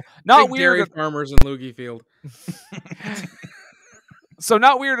 So not Big weird. dairy farmers in Loogie Field. So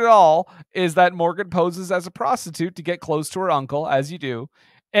not weird at all is that Morgan poses as a prostitute to get close to her uncle, as you do.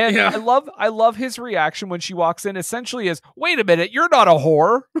 And Yeah. I love his reaction when she walks in. Essentially, is wait a minute, you're not a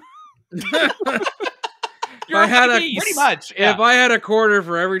whore. You're I had a a- beast. Pretty much. Yeah. If I had a quarter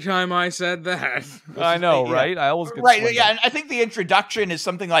for every time I said that. I know, Yeah. right? I always get Right. swindled. Yeah. And I think the introduction is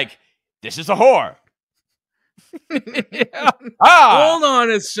something like, "This is a whore." Yeah. Ah. Hold on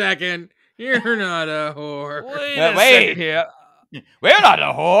a second. You're not a whore. Wait Yeah, a wait. second here. We're not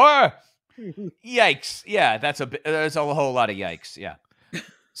a whore. Yikes. Yeah. There's a whole lot of yikes. Yeah.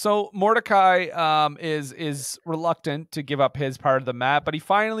 So Mordecai is reluctant to give up his part of the map, but he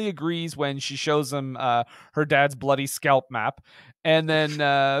finally agrees when she shows him her dad's bloody scalp map, and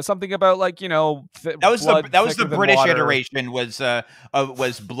then something about like That was the British iteration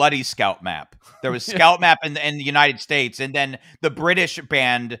was bloody scalp map. There was scalp map in the United States, and then the British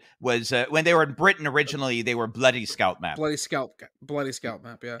band was when they were in Britain originally, they were bloody scalp map. Bloody scalp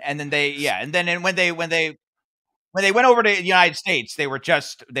map, yeah. And then when they when they went over to the United States, they were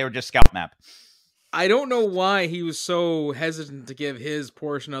just scalp map. I don't know why he was so hesitant to give his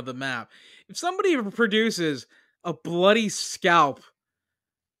portion of the map. If somebody produces a bloody scalp,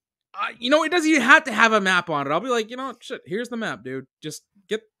 it doesn't even have to have a map on it. I'll be like, shit, here's the map, dude. Just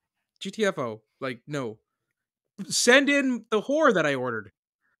get GTFO. Like, no. Send in the whore that I ordered.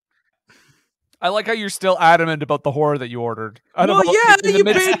 I like how you're still adamant about the whore that you ordered. Well, yeah, you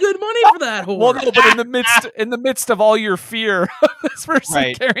paid good money for that whore. Well, no, but in the midst of all your fear of this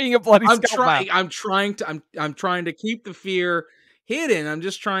person carrying a bloody scalp map. I'm trying to keep the fear hidden. I'm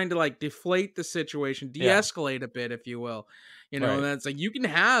just trying to like deflate the situation, de-escalate a bit, if you will. And that's like, you can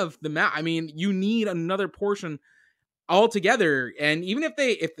have the map. I mean, you need another portion altogether. And even if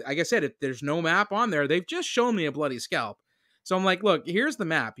like I said, if there's no map on there, they've just shown me a bloody scalp. So I'm like, look, here's the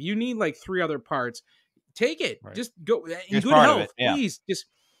map. You need like 3 other parts. Take it. Right. Just go in good health. Please just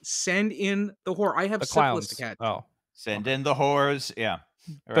send in the whore. I have the syphilis to catch. Oh, send in the whores. Yeah.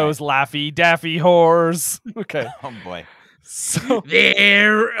 Right. Those Laffy Daffy whores. Okay. Oh boy. So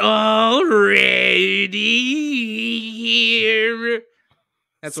they're already here.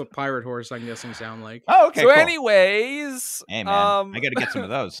 That's what pirate horse, I'm guessing, sound like. Oh, okay. So, cool. Anyways, hey man, I got to get some of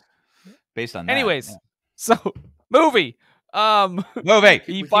those. Based on that. Anyways, so movie. Movie.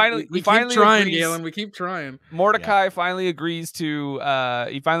 We finally keep trying, Galen. We keep trying. Mordecai finally agrees to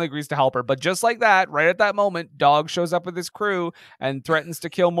help her, but just like that, right at that moment, Dog shows up with his crew and threatens to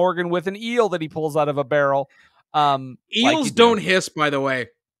kill Morgan with an eel that he pulls out of a barrel. Eels don't hiss, by the way.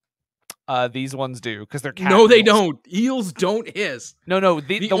 These ones do, because they're no, they don't. Eels don't hiss. No,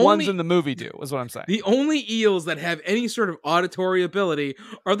 the ones in the movie do, is what I'm saying. The only eels that have any sort of auditory ability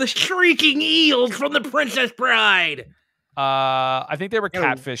are the shrieking eels from The Princess Bride. I think they were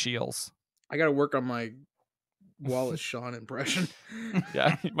catfish eels. I gotta work on my Wallace Shawn impression.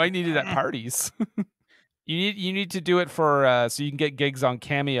 Yeah, you might need it at parties. You need to do it for so you can get gigs on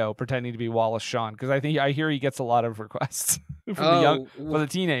Cameo pretending to be Wallace Shawn, because I hear he gets a lot of requests from the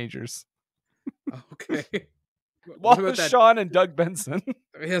teenagers. Okay. Wallace Shawn and Doug Benson.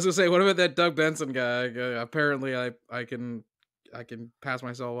 I was gonna say, what about that Doug Benson guy? Apparently, I can pass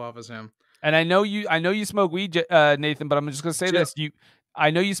myself off as him. And I know you smoke weed, Nathan, but I'm just gonna say this: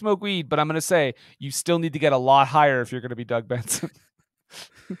 I know you smoke weed, but I'm gonna say you still need to get a lot higher if you're gonna be Doug Benson.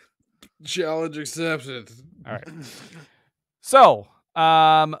 Challenge accepted. All right. So,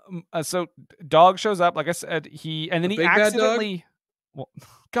 so Dog shows up, like I said, he accidentally. Well,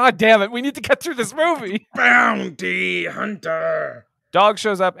 God damn it! We need to get through this movie. Bounty hunter. Dog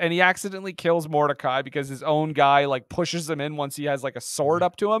shows up and he accidentally kills Mordecai because his own guy like pushes him in once he has like a sword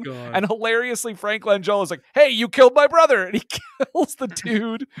up to him. God. And hilariously, Frank Langella is like, "Hey, you killed my brother!" And he kills the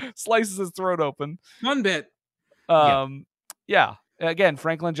dude, slices his throat open. Fun bit. Yeah. Again,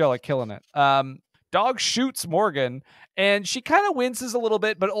 Frank Langella killing it. Dog shoots Morgan, and she kind of winces a little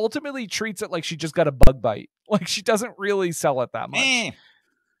bit, but ultimately treats it like she just got a bug bite. Like she doesn't really sell it that much.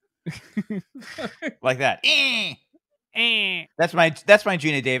 Like that. That's my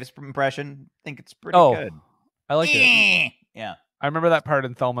Geena Davis impression. I think it's pretty good. I like it. Yeah. I remember that part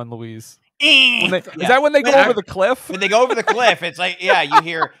in Thelma and Louise. Is that when they go over the cliff? When they go over the cliff, it's like, you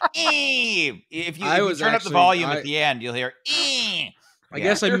hear if you turn up the volume at the end, you'll hear I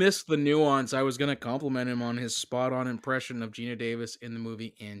guess I missed the nuance. I was going to compliment him on his spot-on impression of Geena Davis in the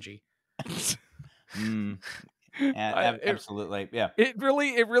movie Angie. Absolutely, yeah. It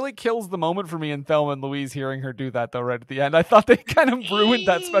really kills the moment for me in Thelma and Louise hearing her do that though right at the end. I thought they kind of ruined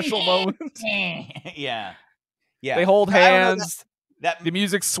that special moment. Yeah. They hold hands. The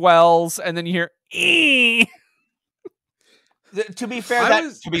music swells, and then you hear To be fair,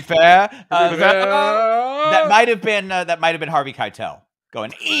 that might have been Harvey Keitel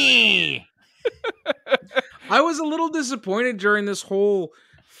going I was a little disappointed during this whole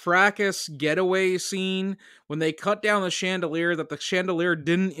fracas getaway scene when they cut down the chandelier that the chandelier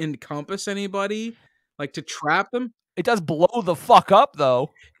didn't encompass anybody, like to trap them. It does blow the fuck up though.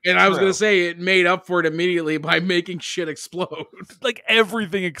 And I was going to say it made up for it immediately by making shit explode. Like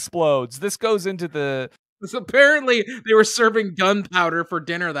everything explodes. This goes into the... So apparently they were serving gunpowder for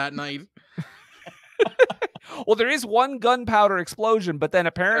dinner that night. Well, there is one gunpowder explosion, but then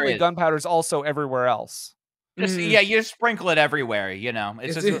apparently gunpowder is also everywhere else. Yeah, you just sprinkle it everywhere,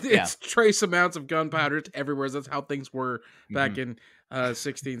 It's trace amounts of gunpowder. It's everywhere. That's how things were back in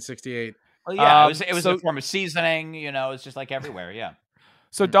 1668. Well, yeah, it was a form of seasoning, it's just like everywhere, yeah.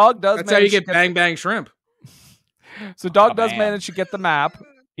 So Dog does That's how you get bang bang shrimp. So Dog does manage to get the map.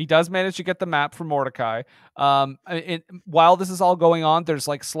 He does manage to get the map from Mordecai. While this is all going on, there's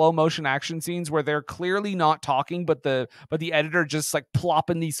like slow motion action scenes where they're clearly not talking, but the editor just like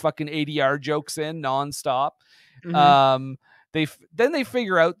plopping these fucking ADR jokes in nonstop. Mhm. They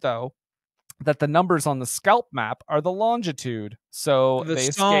figure out though that the numbers on the scalp map are the longitude. So The they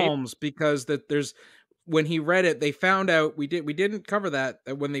escape. Psalms, because there's when he read it, they found out we didn't cover that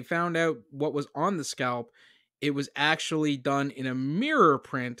when they found out what was on the scalp, it was actually done in a mirror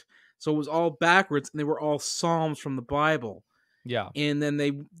print, so it was all backwards, and they were all Psalms from the Bible. Yeah. And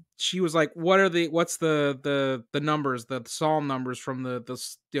then she was like, what's the numbers, the Psalm numbers from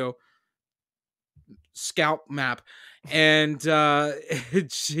the scalp map? And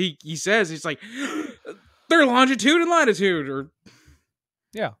he says, he's like, they're longitude and latitude, or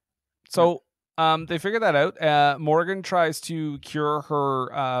yeah. So they figure that out. Morgan tries to cure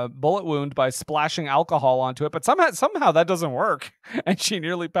her bullet wound by splashing alcohol onto it, but somehow that doesn't work, and she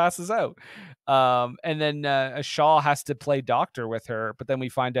nearly passes out. And then Shaw has to play doctor with her, but then we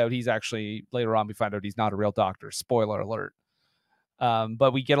find out later on we find out he's not a real doctor. Spoiler alert.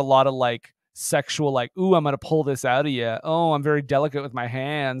 But we get a lot of like sexual, like, ooh, I'm gonna pull this out of you. Oh, I'm very delicate with my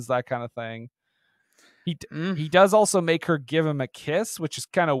hands, that kind of thing. He does also make her give him a kiss, which is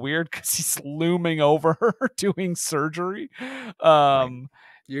kind of weird because he's looming over her doing surgery. And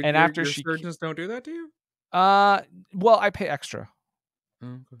after your surgeons don't do that to you? Well, I pay extra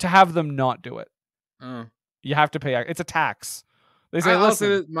to have them not do it. Oh. You have to pay. It's a tax. They say, I'll say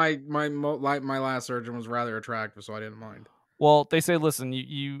listen. that my last surgeon was rather attractive, so I didn't mind. Well, they say, listen,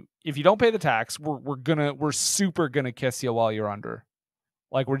 you if you don't pay the tax, we're super gonna kiss you while you're under.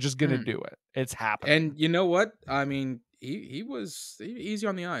 Like, we're just gonna do it. It's happening. And you know what? I mean, he was easy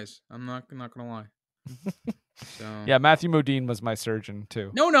on the eyes. I'm not gonna lie. So. Yeah, Matthew Modine was my surgeon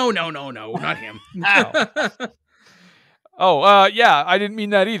too. No, not him. Yeah, I didn't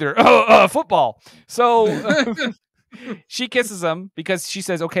mean that either. Football. So she kisses him because she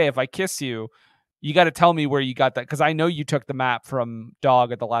says, okay, if I kiss you, you got to tell me where you got that, because I know you took the map from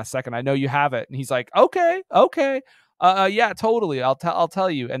Dog at the last second. I know you have it. And he's like, okay. Yeah, totally. I'll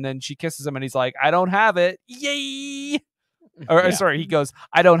tell you. And then she kisses him and he's like, I don't have it. Yay. Sorry, he goes,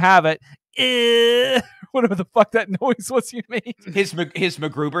 I don't have it. Whatever the fuck that noise was you made. His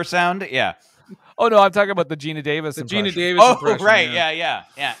MacGruber sound? Yeah. Oh, no, I'm talking about the Geena Davis impression. Geena Davis impression. Right. Yeah.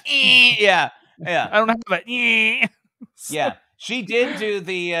 Yeah. I don't have it. Yeah. She did do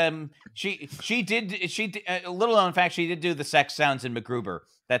the she did little known fact, she did do the sex sounds in MacGruber.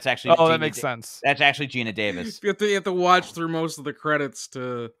 That's actually that makes sense. That's actually Geena Davis. You have to watch through most of the credits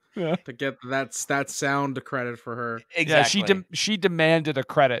to get that sound credit for her. Exactly. Yeah, she demanded a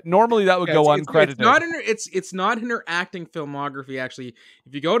credit. Normally that would go uncredited. It's not in her acting filmography. Actually,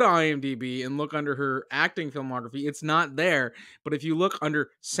 if you go to IMDb and look under her acting filmography, it's not there. But if you look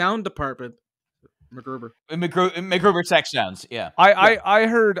under sound department, MacGruber sex sounds. Yeah. I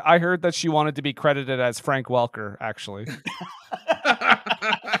heard that she wanted to be credited as Frank Welker, actually.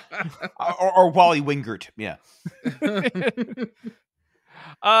 or Wally Wingert. Yeah.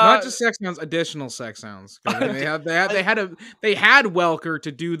 Not just sex sounds, additional sex sounds. They had Welker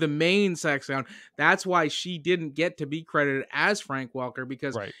to do the main sex sound. That's why she didn't get to be credited as Frank Welker,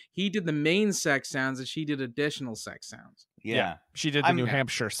 because he did the main sex sounds and she did additional sex sounds. Yeah. She did the New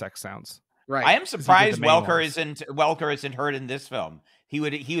Hampshire sex sounds. Right. I am surprised Welker isn't heard in this film. He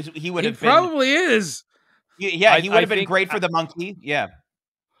would have probably is. Yeah, he would have been great for the monkey. Yeah.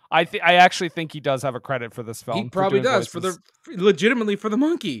 I actually think he does have a credit for this film. He probably does legitimately for the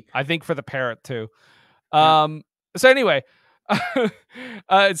monkey. I think for the parrot too. So anyway,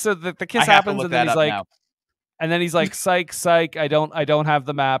 so the kiss happens and then he's like, psych, I don't have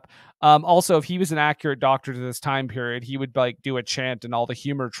the map. Also, if he was an accurate doctor to this time period, he would like do a chant and all the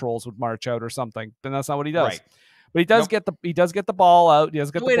humor trolls would march out or something. But that's not what he does. Right. But he does get the ball out. He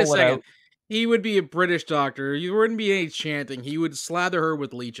does get the bullet out. He would be a British doctor. You wouldn't be any chanting. He would slather her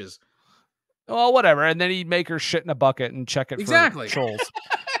with leeches. Well, whatever. And then he'd make her shit in a bucket and check it for trolls.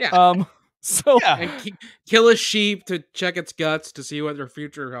 Yeah. And kill a sheep to check its guts to see what their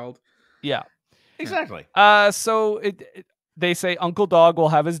future held. Yeah. Exactly. So they say Uncle Dog will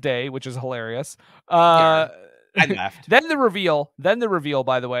have his day, which is hilarious. I laughed. Then the reveal,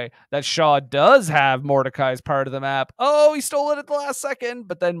 by the way, that Shaw does have Mordecai's part of the map. Oh, he stole it at the last second.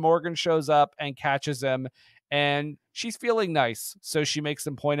 But then Morgan shows up and catches him, and she's feeling nice. So she makes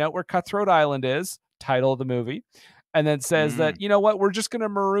them point out where Cutthroat Island is, title of the movie, and then says that, you know what, we're just going to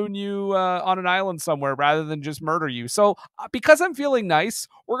maroon you on an island somewhere rather than just murder you. So because I'm feeling nice,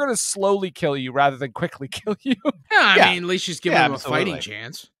 we're going to slowly kill you rather than quickly kill you. I mean, at least she's giving him a fighting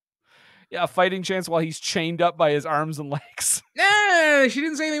chance. Yeah, a fighting chance while he's chained up by his arms and legs. Nah, she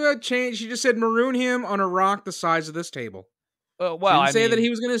didn't say anything about change. She just said maroon him on a rock the size of this table. Well, She didn't I say mean, that he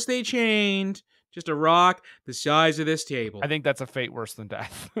was going to stay chained. Just a rock the size of this table. I think that's a fate worse than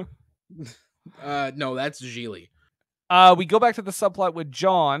death. No, that's Geely. We go back to the subplot with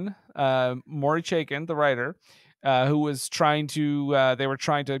John, Maury Chaykin, the writer, who was trying to. They were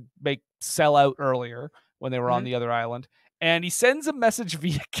trying to sell out earlier when they were on the other island, and he sends a message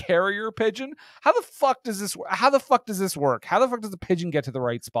via carrier pigeon. How the fuck does this work? How the fuck does the pigeon get to the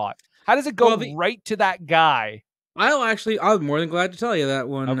right spot? How does it go right to that guy? I'm more than glad to tell you that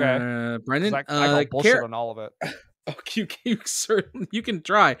one, Okay. Brendan. I call bullshit on all of it. Oh, you can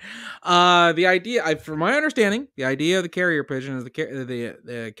try. The idea, from my understanding, the idea of the carrier pigeon is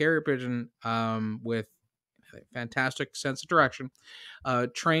the carrier pigeon with a fantastic sense of direction,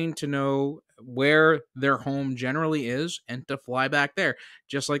 trained to know where their home generally is and to fly back there.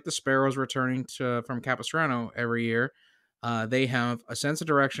 Just like the sparrows returning from Capistrano every year, they have a sense of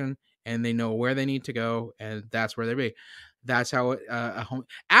direction and they know where they need to go, and that's where they be. That's how a home.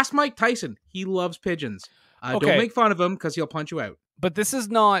 Ask Mike Tyson; he loves pigeons. Don't make fun of him because he'll punch you out. But this is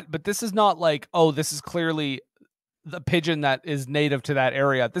not like, oh, this is clearly the pigeon that is native to that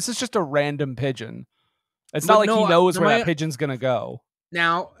area. This is just a random pigeon. It's not like he knows where that pigeon's gonna go.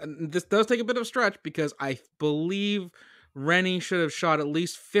 Now, this does take a bit of a stretch because I believe Renny should have shot at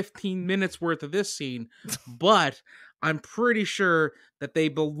least 15 minutes worth of this scene, but I'm pretty sure that they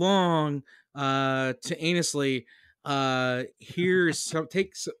belong to Annesley.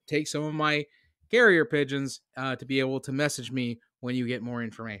 Take some of my carrier pigeons to be able to message me when you get more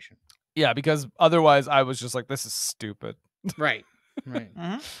information. Yeah, because otherwise I was just like, this is stupid. Right.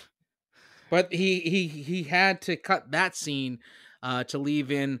 But he had to cut that scene to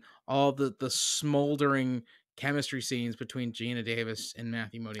leave in all the smoldering chemistry scenes between Geena Davis and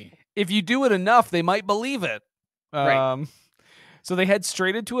Matthew Modine. If you do it enough, they might believe it. Right. So they head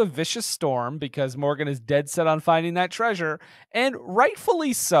straight into a vicious storm because Morgan is dead set on finding that treasure. And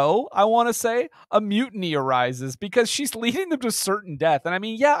rightfully so, I want to say, a mutiny arises because she's leading them to certain death. And I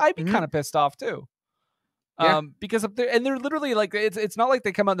mean, yeah, I'd be kind of pissed off too. Yeah. Because they're literally like, it's not like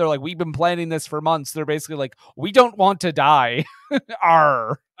they come out and they're like, we've been planning this for months. They're basically like, we don't want to die.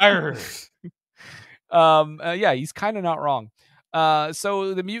 Arr. Arr. Yeah, he's kind of not wrong.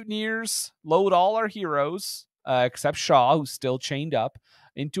 So the mutineers load all our heroes, except Shaw, who's still chained up,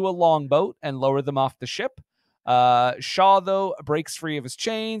 into a longboat and lower them off the ship. Shaw, though, breaks free of his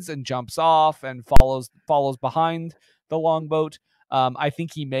chains and jumps off and follows behind the longboat. I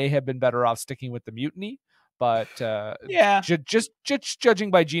think he may have been better off sticking with the mutiny, but Yeah. just judging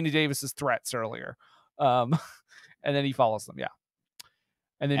by Geena Davis's threats earlier. And then he follows them, yeah.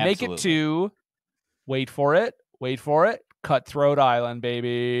 And then make it to, wait for it, Cutthroat Island,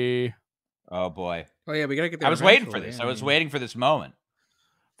 baby. Oh boy. Oh yeah, we gotta get there. I was waiting for this. I was waiting for this moment.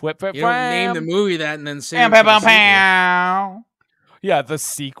 You don't name the movie that and then say Yeah, the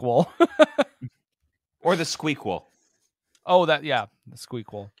sequel. Or the squeakquel. Oh, the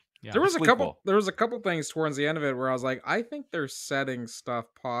squeakquel. Yeah. There was a couple things towards the end of it where I was like, I think they're setting stuff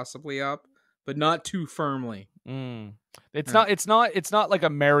possibly up, but not too firmly. It's not like a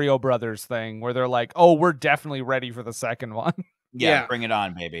Mario Brothers thing where they're like, oh, we're definitely ready for the second one. Yeah, bring it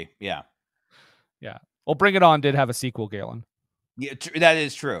on, baby. Yeah. Well, Bring It On did have a sequel, Galen. Yeah, that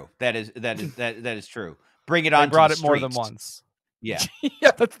is true. That is true. Bring It On. They brought to it the more than streets. once. Yeah.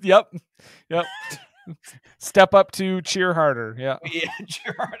 Yep. Step up to cheer harder. Yeah.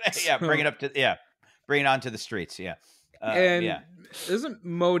 Cheer harder. Yeah. Bring it up to Bring it on to the streets. Yeah. Isn't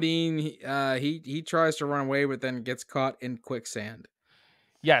Modine? He tries to run away, but then gets caught in quicksand.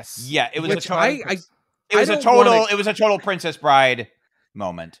 Yes. Yeah. It was it was a total Princess Bride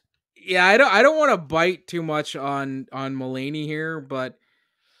moment. Yeah, I don't want to bite too much on Mulaney here, but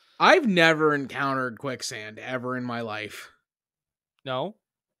I've never encountered quicksand ever in my life. No.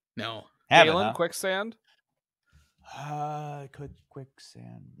 Galen, quicksand.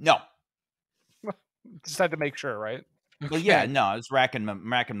 Quicksand. No. Just had to make sure, right? Well, yeah, no, I was racking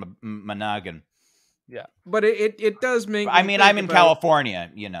my noggin. Yeah, but it does make. I mean, I'm in California,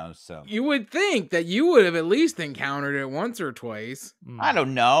 so you would think that you would have at least encountered it once or twice. I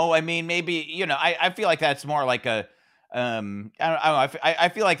don't know. I mean, maybe I feel like that's more like a I don't know. I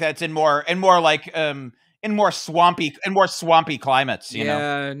feel like that's in more swampy climates. You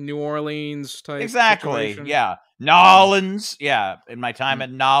know, New Orleans type. Exactly. Situation. Yeah, Nolans. Yeah, in my time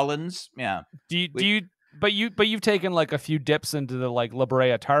at Nolans. Yeah. But you've taken like a few dips into the like La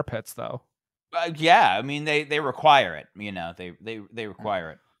Brea tar pits though. Yeah, I mean they require it. They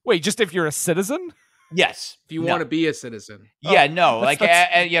require it. Wait, just if you're a citizen? Yes. If you No. want to be a citizen. Yeah, no, like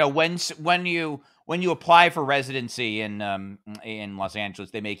that's- you know, when you apply for residency in Los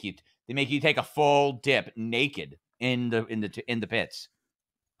Angeles, they make you take a full dip naked in the pits.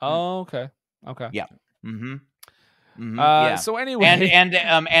 Oh, okay. Yeah. Mm-hmm. Mm-hmm. So anyway,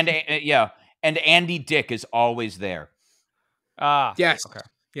 and Andy Dick is always there. Yes. Okay.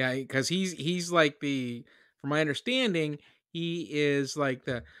 Yeah, because he's like from my understanding, he is like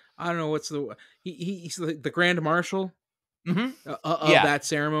I don't know what's he's like the Grand Marshal of that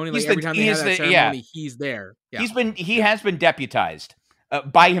ceremony. Like every time they have that ceremony, he's there. Yeah. He has been deputized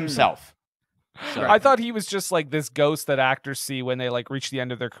by himself. So. I thought he was just like this ghost that actors see when they like reach the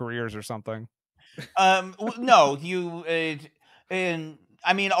end of their careers or something. No,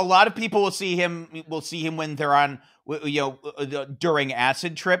 I mean, a lot of people will see him when they're on, during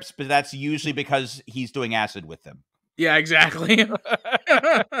acid trips, but that's usually because he's doing acid with them. Yeah, exactly.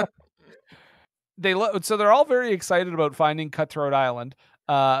 So they're all very excited about finding Cutthroat Island.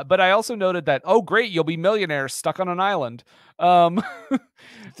 But I also noted that, oh great, you'll be millionaires stuck on an island. But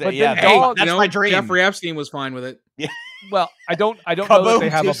yeah, then Dog, that's my dream. Jeffrey Epstein was fine with it. Yeah. Well, I don't know that they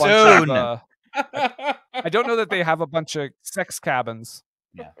have a bunch of. I don't know that they have a bunch of sex cabins.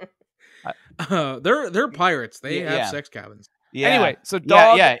 Yeah. They're pirates. They have sex cabins. Yeah. Anyway, so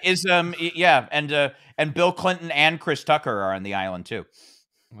Dog and Bill Clinton and Chris Tucker are on the island too.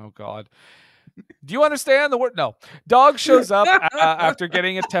 Oh God. Do you understand the word? No. Dog shows up after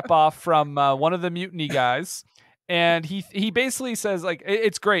getting a tip off from one of the mutiny guys. And he basically says, like,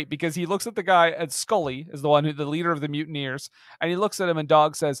 it's great because he looks at the guy, and Scully is the leader of the mutineers, and he looks at him and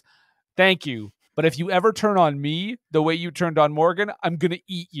Dog says, "Thank you. But if you ever turn on me the way you turned on Morgan, I'm gonna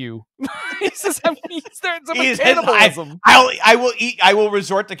eat you." He says, there's cannibalism. I will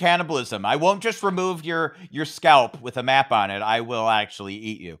resort to cannibalism. I won't just remove your scalp with a map on it. I will actually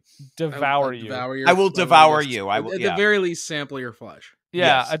eat you. Devour you. I will devour you. I will at the very least sample your flesh.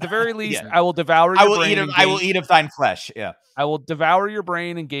 Yeah, Yes. At the very least, I will devour your brain. I will eat of thine flesh. Yeah. I will devour your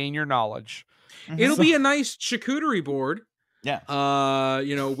brain and gain your knowledge. It'll be a nice charcuterie board. Yeah.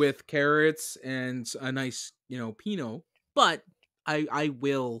 With carrots and a nice, Pinot. But I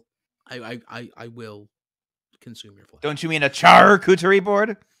will consume your flesh. Don't you mean a charcuterie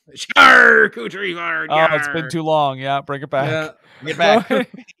board? Charcuterie board. Oh, it's been too long. Yeah, bring it back. Yeah. Get back.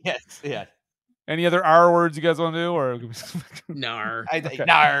 Yes. Yeah. Any other R words you guys want to do, or Nar.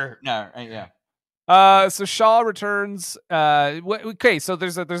 Nar. Yeah. So Shaw returns. Okay, so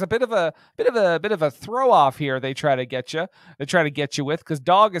there's a bit of a throw off here. They try to get you with because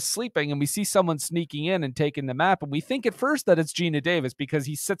Dog is sleeping, and we see someone sneaking in and taking the map, and we think at first that it's Geena Davis because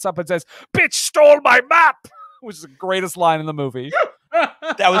he sits up and says, "Bitch stole my map," which is the greatest line in the movie.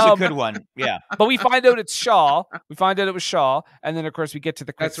 That was a good one. Yeah. But we find out it's Shaw. We find out it was Shaw, and then of course we get to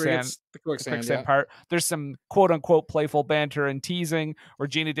the quicksand part. There's some quote unquote playful banter and teasing where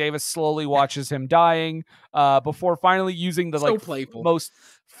Geena Davis slowly watches him dying before finally using the most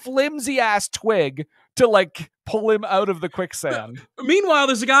flimsy ass twig to pull him out of the quicksand. Meanwhile,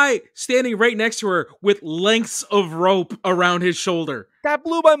 there's a guy standing right next to her with lengths of rope around his shoulder. That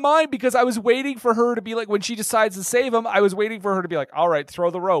blew my mind because I was waiting for her to be like, when she decides to save him, I was waiting for her to be like, all right, throw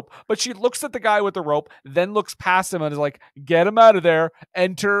the rope. But she looks at the guy with the rope, then looks past him and is like, get him out of there.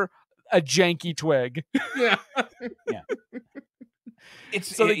 Enter a janky twig. Yeah. Yeah.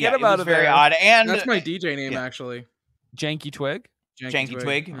 So they get him out of there. Very odd. And that's my DJ name, actually. Janky Twig? Janky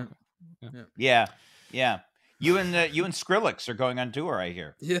Twig. Yeah. Yeah. You and Skrillex are going on tour, I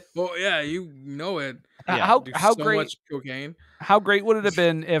hear. Yeah. Well, yeah, you know it. Yeah. How so great much cocaine. How great would it have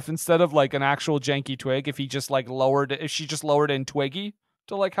been if instead of an actual janky twig, if he just if she just lowered in Twiggy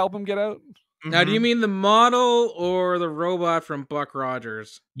to help him get out? Mm-hmm. Now, do you mean the model or the robot from Buck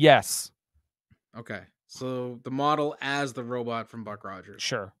Rogers? Yes. Okay. So the model as the robot from Buck Rogers.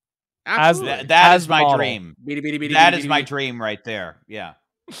 Sure. Absolutely. That is my dream. That is my dream. dream right there. Yeah.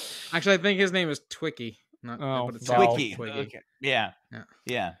 Actually, I think his name is Twicky. Twiggy. Twiggy. Okay. Yeah.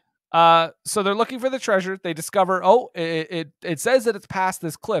 So they're looking for the treasure. They discover, it says that it's past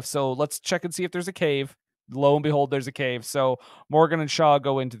this cliff. So let's check and see if there's a cave. Lo and behold, there's a cave. So Morgan and Shaw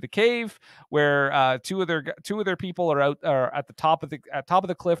go into the cave where two of their people are at the top of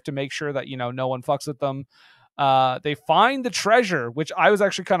the cliff to make sure that no one fucks with them. They find the treasure, which I was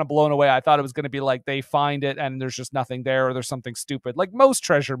actually kind of blown away. I thought it was going to be like they find it and there's just nothing there, or there's something stupid, like most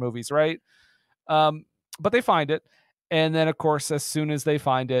treasure movies, right? But they find it. And then, of course, as soon as they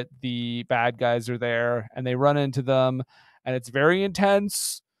find it, the bad guys are there and they run into them and it's very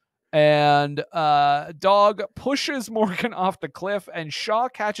intense. And Dog pushes Morgan off the cliff and Shaw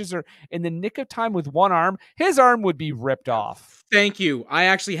catches her in the nick of time with one arm. His arm would be ripped off. Thank you. I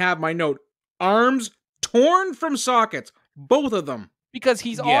actually have my note. Arms torn from sockets, both of them. Because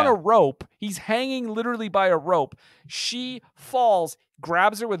he's on Yeah. a rope. He's hanging literally by a rope. She falls,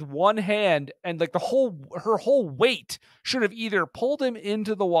 grabs her with one hand, and like her whole weight should have either pulled him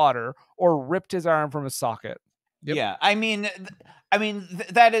into the water or ripped his arm from his socket. Yep. Yeah, I mean,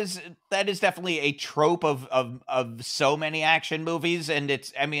 that is definitely a trope of so many action movies, and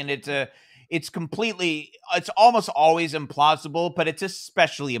it's almost always implausible, but it's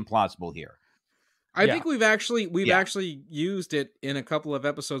especially implausible here. I Yeah. think we've actually Yeah. used it in a couple of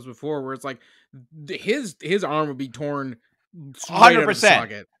episodes before, where it's like his arm would be torn 100%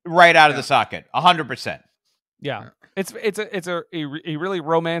 socket. right out of Yeah. the socket, 100%. Yeah. It's he really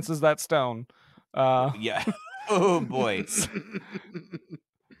romances that stone. Yeah. Oh boy.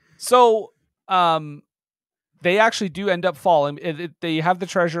 So, they actually do end up falling. They have the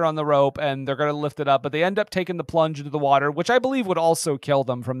treasure on the rope and they're going to lift it up, but they end up taking the plunge into the water, which I believe would also kill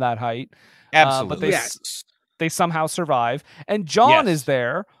them from that height. Absolutely. But they somehow survive. And John Yes. is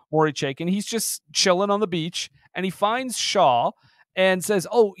there, Maury Chaykin. He's just chilling on the beach and he finds Shaw and says,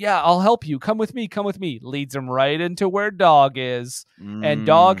 "Oh yeah, I'll help you. Come with me. Come with me." Leads him right into where Dog is. And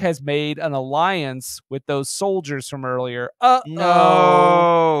Dog has made an alliance with those soldiers from earlier.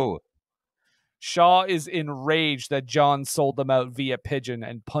 No. Shaw is enraged that John sold them out via pigeon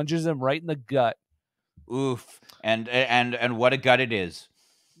and punches him right in the gut. Oof. And what a gut it is.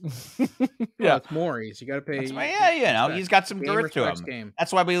 Yeah, it's Maury's. You got to pay. That's why, he's got some Game girth to respects him. game.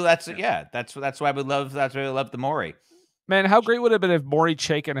 That's why we love the Maury. Man, how great would it have been if Maury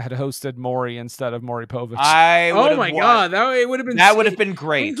Chaykin had hosted Maury instead of Maury Povich? Oh my god, that would have been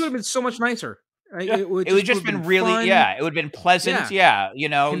great. Things would have been so much nicer. It would just been really fun. it would have been pleasant. Yeah,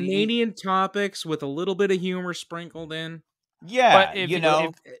 Canadian topics with a little bit of humor sprinkled in. Yeah, But if It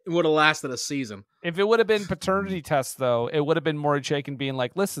would have lasted a season. If it would have been paternity tests, though, it would have been Maury Chaykin being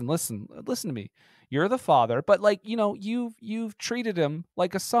like, listen to me. You're the father, but you've treated him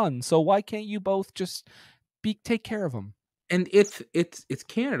like a son. So why can't you both just take care of him? And it's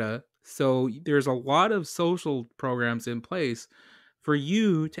Canada, so there's a lot of social programs in place for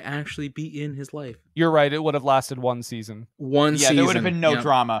you to actually be in his life. You're right. It would have lasted one season. Season. There would have been no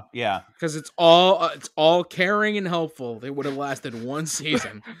drama. Yeah, because it's all caring and helpful. They would have lasted one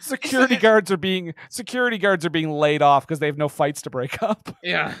season. Security guards are being laid off because they have no fights to break up.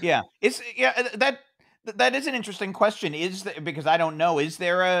 Yeah. That is an interesting question. Because I don't know. Is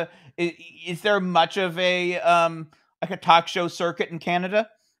there much of a like a talk show circuit in Canada?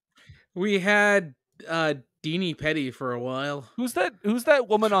 We had Deanie Petty for a while. Who's that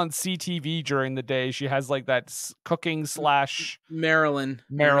woman on CTV during the day? She has like that cooking / Marilyn.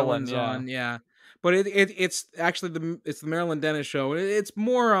 Marilyn's on, yeah. But it's actually the Marilyn Dennis show. It's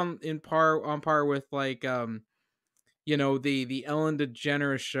more on par with like the Ellen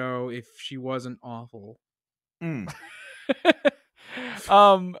DeGeneres show if she wasn't awful.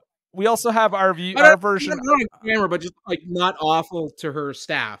 We also have our version not on camera, but just like not awful to her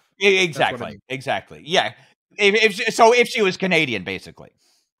staff. Exactly. Yeah. If she was Canadian, basically.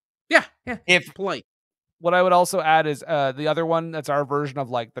 Yeah. If polite. What I would also add is the other one that's our version of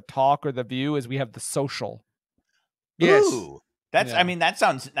like the Talk or the View is we have the Social. Yes. Ooh, that's. I mean, that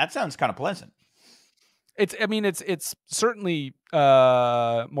sounds kind of pleasant. It's certainly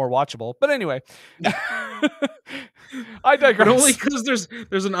more watchable. But anyway, I digress. But only because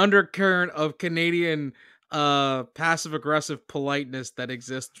there's an undercurrent of Canadian passive aggressive politeness that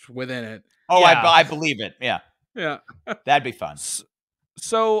exists within it. Oh, yeah. I believe it. Yeah. That'd be fun.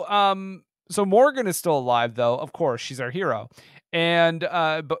 So Morgan is still alive, though. Of course, she's our hero, and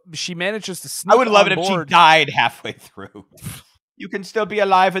but she manages to sneak. I would love it if board. she died halfway through. You can still be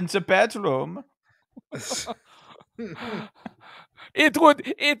alive in the bedroom. It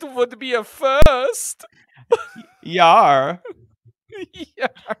would be a first. Yar. Yeah.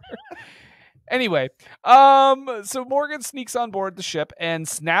 Anyway, so Morgan sneaks on board the ship and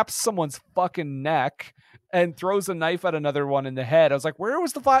snaps someone's fucking neck and throws a knife at another one in the head. I was like, where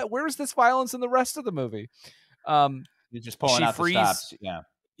was this violence in the rest of the movie? You're just pulling out the stops. Yeah.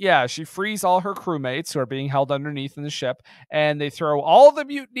 Yeah, she frees all her crewmates who are being held underneath in the ship, and they throw all the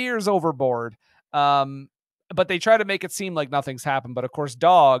mutineers overboard. But they try to make it seem like nothing's happened. But of course,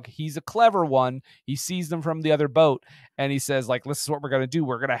 Dog, he's a clever one. He sees them from the other boat, and he says, like, this is what we're going to do.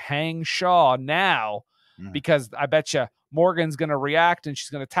 We're going to hang Shaw now, because I bet you Morgan's going to react, and she's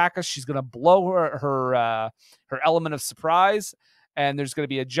going to attack us. She's going to blow her element of surprise, and there's going to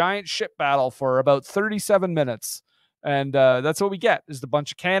be a giant ship battle for about 37 minutes. And that's what we get, is the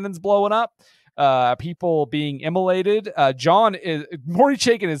bunch of cannons blowing up, people being immolated. Maury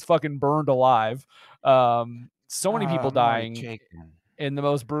Chaykin is fucking burned alive. So many people dying. in the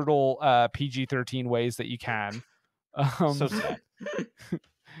most brutal PG-13 ways that you can. So sad.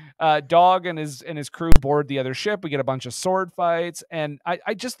 Dog and his crew board the other ship. We get a bunch of sword fights, and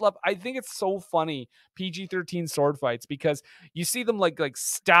I just love. I think it's so funny PG-13 sword fights because you see them like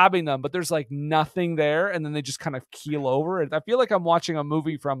stabbing them, but there's like nothing there, and then they just kind of keel over. I feel like I'm watching a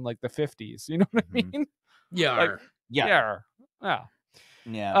movie from like the 50s. You know what I mean? Yeah. Like, Yeah.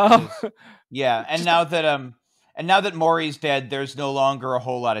 yeah. Yeah. And now that Maury's dead, there's no longer a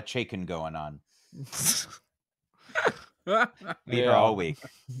whole lot of Chaykin going on. Be here all week.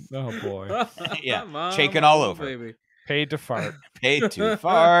 Oh boy. Yeah. Mama, Chaykin all over. baby. Paid to fart. Paid to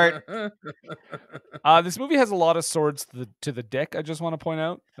fart. This movie has a lot of swords to the dick. I just want to point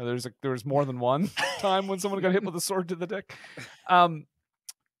out there was more than one time when someone got hit with a sword to the dick.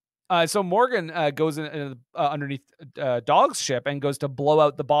 So Morgan goes in underneath Dog's ship and goes to blow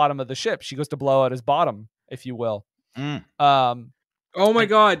out the bottom of the ship. She goes to blow out his bottom, if you will. Oh my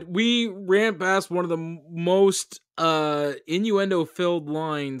God, we ran past one of the most innuendo-filled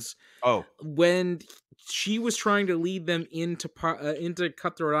lines. Oh, when she was trying to lead them into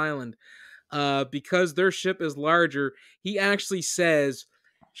Cutthroat Island, because their ship is larger. He actually says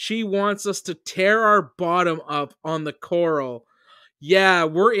she wants us to tear our bottom up on the coral. Yeah,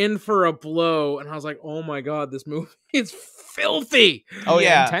 we're in for a blow. And I was like, oh my God, this movie is filthy. Oh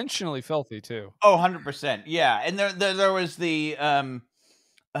yeah, intentionally filthy too. Oh, 100%. Yeah, and there was the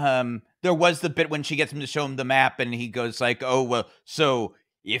there was the bit when she gets him to show him the map, and he goes like, "Oh well, so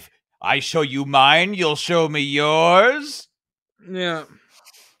if I show you mine, you'll show me yours." Yeah.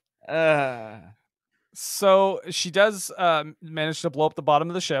 So she does manage to blow up the bottom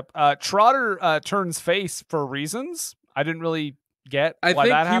of the ship. Trotter turns face for reasons I didn't really get. I why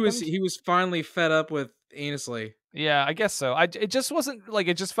think that happened. he was finally fed up with Ainsley. Yeah, I guess so. It just wasn't like,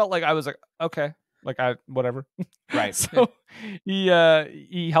 it just felt like I was like, okay, like whatever. Right. So he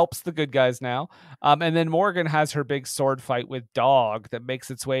helps the good guys now. And then Morgan has her big sword fight with Dog that makes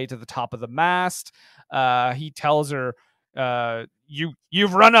its way to the top of the mast. He tells her,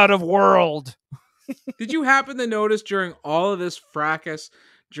 you've run out of world. Did you happen to notice during all of this fracas,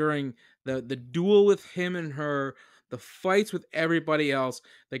 during the duel with him and her, the fights with everybody else,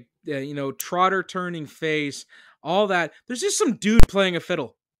 like Trotter turning face, all that, there's just some dude playing a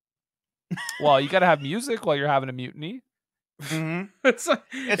fiddle. Well, you got to have music while you're having a mutiny. Mm-hmm. It's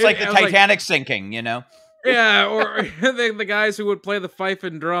like the Titanic sinking, you know? Yeah, or the guys who would play the fife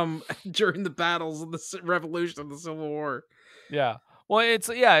and drum during the battles of the Revolution and the Civil War. Yeah. Well, it's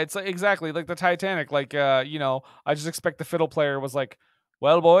exactly like the Titanic. Like, I just expect the fiddle player was like,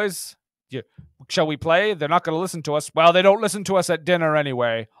 well, boys, shall we play? They're not going to listen to us. Well, they don't listen to us at dinner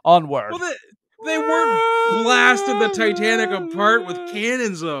anyway. Onward. Well, they weren't blasted the Titanic apart with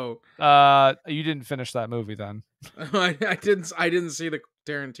cannons, though. You didn't finish that movie then. I didn't see the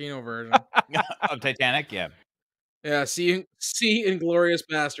Tarantino version of Titanic. Yeah. Yeah. See Inglourious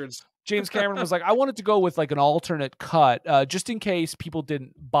Bastards. James Cameron was like, I wanted to go with like an alternate cut, just in case people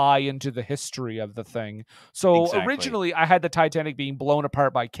didn't buy into the history of the thing. So originally, I had the Titanic being blown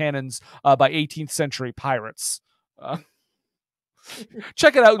apart by cannons by 18th century pirates.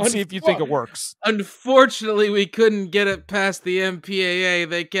 Check it out and see if you think it works. Unfortunately, we couldn't get it past the MPAA.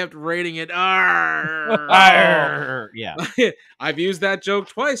 They kept rating it R. R. Yeah. I've used that joke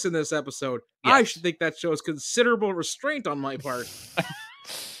twice in this episode. Yes. I should think that shows considerable restraint on my part.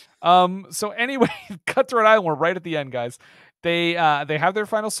 So anyway, Cutthroat Island, we're right at the end, guys. They have their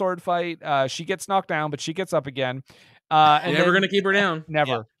final sword fight. She gets knocked down, but she gets up again. And never gonna keep her down.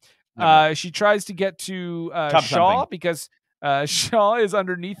 Never. Yeah. She tries to get to Shaw because Shaw is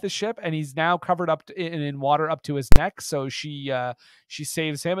underneath the ship and he's now covered up in water up to his neck. So she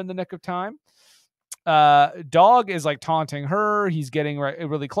saves him in the nick of time. Dog is like taunting her. He's getting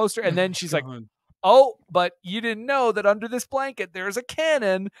really close to her, and then she's like, oh, but you didn't know that under this blanket there's a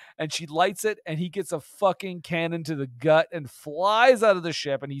cannon, and she lights it, and he gets a fucking cannon to the gut and flies out of the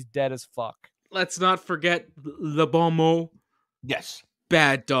ship, and he's dead as fuck. Let's not forget Le Bon Mot. Yes.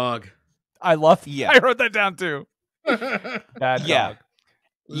 Bad dog. I love. Yeah. I wrote that down too. Bad dog.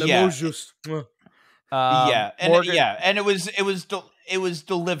 Le mot juste. Yeah, and it was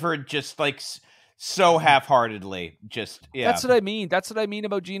delivered just like so half-heartedly. Just That's what I mean. That's what I mean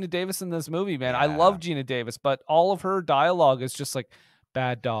about Geena Davis in this movie, man. I love Geena Davis, but all of her dialogue is just like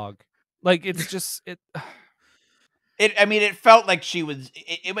bad dog. Like it's just it. It felt like she was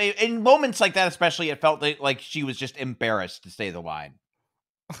in moments like that, especially. It felt like she was just embarrassed to say the line.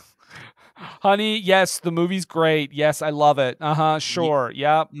 Honey, yes, the movie's great. Yes, I love it. Sure.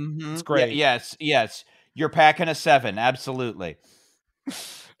 Yep. Mm-hmm. It's great. Yes. You're packing a 7. Absolutely.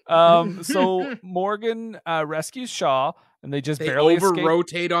 So Morgan rescues Shaw. and they just They barely escape.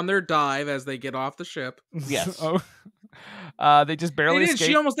 over-rotate on their dive as they get off the ship. Yes. They just barely escape.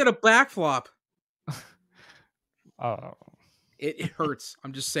 She almost did a backflop. Oh. It hurts.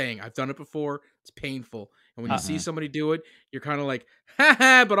 I'm just saying. I've done it before. It's painful. And when you see somebody do it, you're kind of like, ha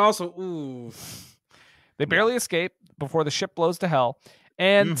ha, but also, ooh. They barely escape before the ship blows to hell.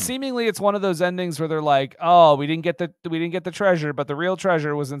 And seemingly it's one of those endings where they're like, oh, we didn't get the treasure, but the real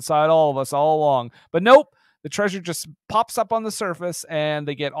treasure was inside all of us all along. But nope, the treasure just pops up on the surface and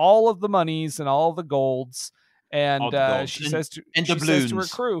they get all of the monies and all of the golds. And she says to her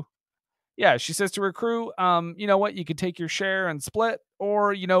crew, she says to her crew, you know what, you could take your share and split,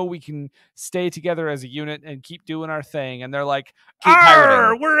 or, you know, we can stay together as a unit and keep doing our thing. And they're like,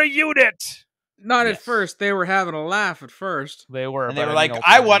 we're a unit. Not at first. They were having a laugh at first. They were. And they were like,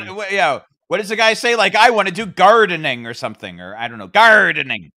 what does the guy say? Like, I want to do gardening or something, or I don't know,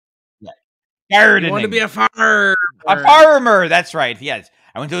 gardening. Yeah. Gardening. You want to be a farmer. A farmer. That's right. Yes.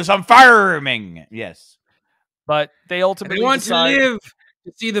 I want to do some farming. Yes. But they ultimately want to live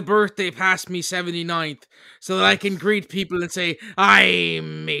to see the birthday past me 79th so that I can greet people and say,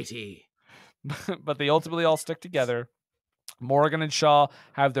 I'm matey. But they ultimately all stick together. Morgan and Shaw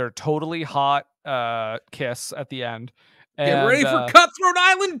have their totally hot kiss at the end. And, get ready for Cutthroat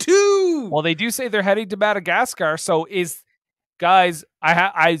Island 2! Well, they do say they're heading to Madagascar. So guys,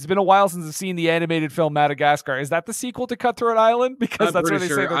 it's been a while since I've seen the animated film Madagascar. Is that the sequel to Cutthroat Island? Because that's where they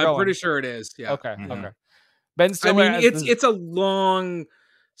say they're going. I'm pretty sure it is. Yeah. Okay. Okay. Ben Stiller. I mean, it's a long,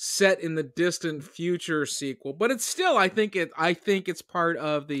 set in the distant future sequel, but it's still. I think it's part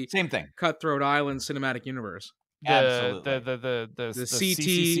of the same thing. Cutthroat Island cinematic universe. Absolutely. The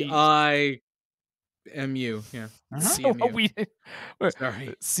CTIMU. Yeah.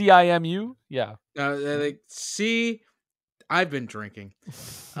 Sorry. CIMU. Yeah. I've been drinking.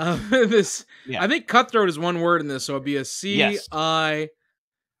 I think cutthroat is one word in this, so it'd be a CICU.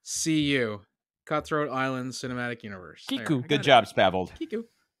 Cutthroat Island Cinematic Universe. Kiku. Good job, Spaveled. Kiku.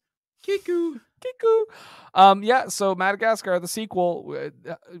 So Madagascar, the sequel.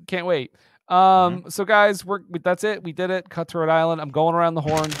 Can't wait. So guys, that's it. We did it. Cutthroat Island. I'm going around the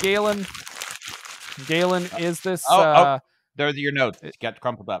horn. Galen is this there's your notes. It got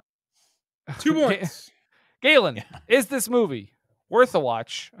crumpled up. 2 points. Galen, is this movie worth a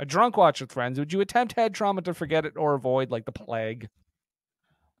watch? A drunk watch with friends? Would you attempt head trauma to forget it or avoid like the plague?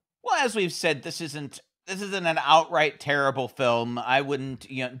 Well, as we've said, this isn't an outright terrible film. I wouldn't,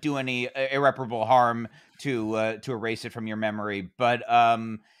 do any irreparable harm to erase it from your memory. But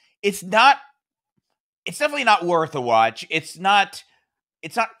it's definitely not worth a watch. It's not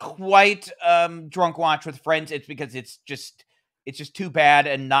quite drunk watch with friends. It's because it's just too bad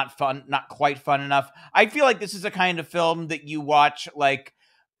and not fun, not quite fun enough. I feel like this is a kind of film that you watch like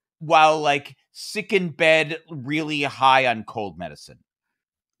while like sick in bed, really high on cold medicine.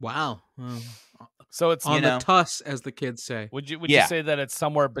 Wow. So it's on the tuss, as the kids say. Would you say that it's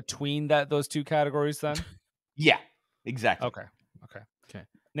somewhere between those two categories then? Yeah, exactly. Okay.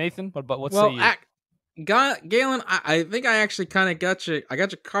 Nathan, what say you? Galen, I think I actually kind of got you. I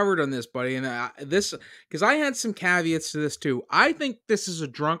got you covered on this, buddy. And this, because I had some caveats to this too. I think this is a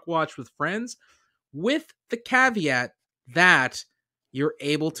drunk watch with friends, with the caveat that you're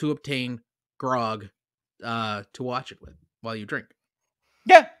able to obtain grog to watch it with while you drink.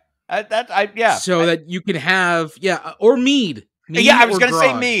 Yeah, So that you can have or mead. I was going to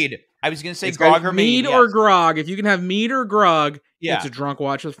say mead. I was going to say grog or mead. Mead or grog. If you can have mead or grog, it's a drunk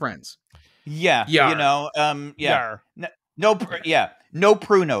watch with friends. Yeah. Yar. No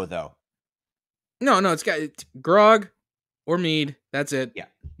Pruno though. No, it's got grog or mead. That's it. Yeah.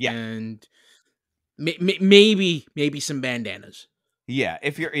 And maybe some bandanas. Yeah,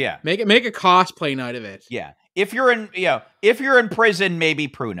 if you're make a cosplay night of it. Yeah. If you're in prison, maybe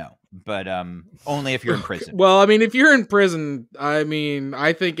Pruno, but only if you're in prison. Well, I mean, if you're in prison, I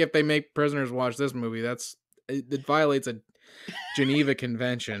think if they make prisoners watch this movie, it violates a Geneva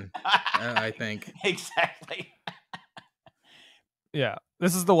Convention. I think exactly. Yeah,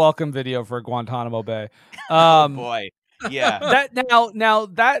 this is the welcome video for Guantanamo Bay. Oh boy, yeah.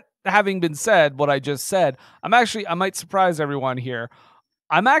 That having been said, what I just said, I might surprise everyone here.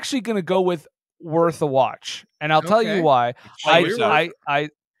 I'm actually going to go with worth a watch, and I'll tell you why.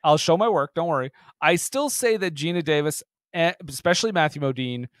 I'll show my work. Don't worry. I still say that Geena Davis, especially Matthew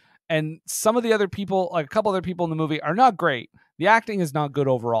Modine, and some of the other people, like a couple other people in the movie, are not great. The acting is not good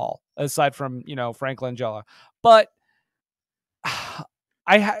overall, aside from Frank Langella. But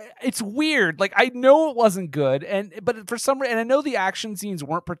it's weird. Like, I know it wasn't good, but for some reason, and I know the action scenes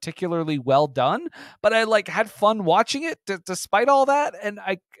weren't particularly well done, but I like had fun watching it despite all that. And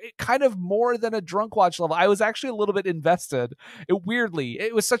it kind of more than a drunk watch level. I was actually a little bit invested.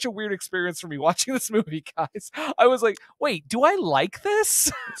 It was such a weird experience for me watching this movie, guys. I was like, wait, do I like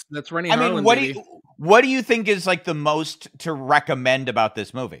this? That's Renny I Harlin, mean, baby. what do you think is like the most to recommend about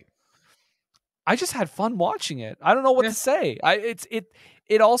this movie? I just had fun watching it. I don't know what to say.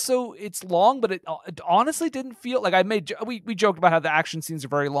 It's long, but it honestly didn't feel like we joked about how the action scenes are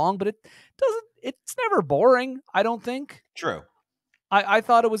very long, but it's never boring. I don't think. True. I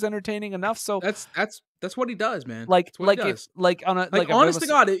thought it was entertaining enough. So That's what he does, man. Honest to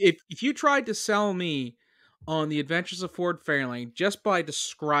God, if you tried to sell me on The Adventures of Ford Fairlane just by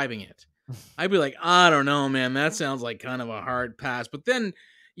describing it, I'd be like, I don't know, man. That sounds like kind of a hard pass. But then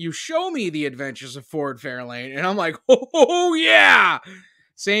you show me The Adventures of Ford Fairlane, and I'm like, oh yeah.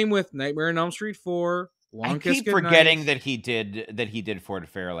 Same with Nightmare on Elm Street 4. I keep forgetting that he did Ford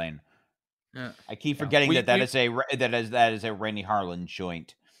Fairlane. Yeah. I keep forgetting that is a Renny Harlin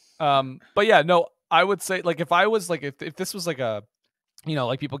joint. But yeah, no, I would say like if I was like if this was like a,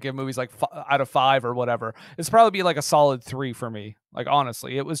 like people give movies like out of 5 or whatever, it's probably be like a solid 3 for me. Like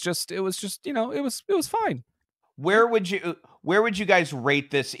honestly, it was just it was fine. Where would you guys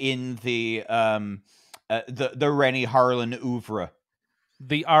rate this in the Renny Harlin oeuvre?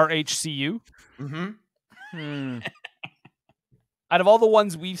 The RHCU. Mm-hmm. Out of all the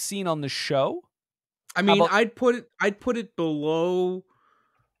ones we've seen on the show, I mean, I'd put it below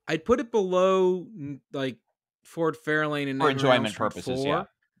like Ford Fairlane and for Nightmare on Elm enjoyment Street purposes. 4,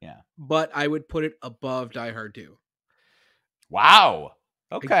 Yeah. But I would put it above Die Hard 2. Wow.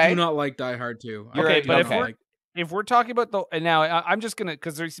 Okay. I do not like Die Hard 2. Okay, but if we're talking about and now I'm just gonna,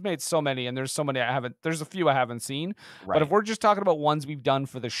 because he's made so many, and there's so many there's a few I haven't seen. Right. But if we're just talking about ones we've done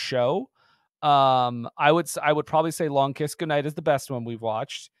for the show, I would probably say Long Kiss Goodnight is the best one we've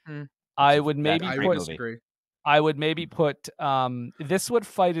watched. I would maybe put this would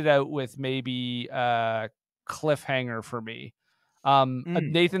fight it out with maybe Cliffhanger for me.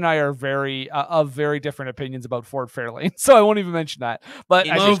 Nathan and I are of very different opinions about Ford Fairlane, so I won't even mention that. But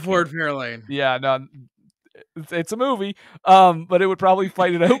I love Ford Fairlane. Yeah, no, it's a movie. But it would probably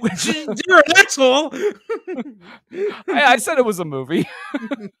fight it out with. You're an asshole. I said it was a movie.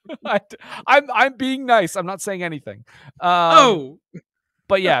 I'm being nice. I'm not saying anything.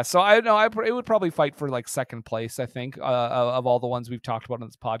 But yeah, so it would probably fight for like second place, I think, of all the ones we've talked about on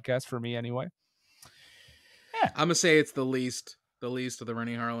this podcast, for me anyway. Yeah, I'm gonna say it's the least of the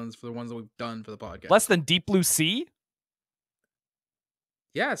Renny Harlins for the ones that we've done for the podcast. Less than Deep Blue Sea?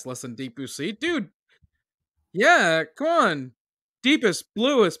 Yeah, it's less than Deep Blue Sea, dude. Yeah, come on. Deepest,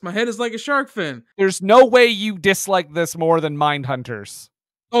 bluest. My head is like a shark fin. There's no way you dislike this more than Mindhunters.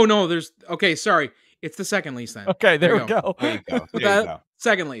 Oh no, okay, sorry. It's the second least then. Okay, there we go. There you go.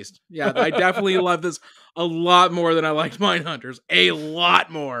 Second least. Yeah, I definitely love this a lot more than I liked Mindhunters. A lot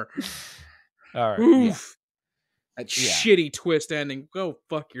more. All right. Oof. Yeah. That shitty twist ending. Go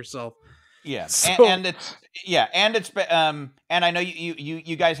fuck yourself. Yeah. So, and I know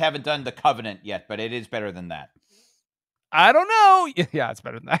you guys haven't done The Covenant yet, but it is better than that. I don't know. Yeah, it's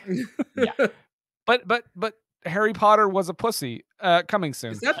better than that. Yeah. But Harry Potter was a pussy. Coming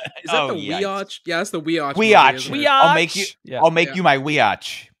soon. Is that the Weotch? Yeah, that's the Weotch. Weotch. I'll make you my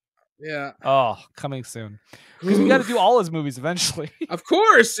Weotch. Yeah. Oh, coming soon. Because we got to do all his movies eventually. Of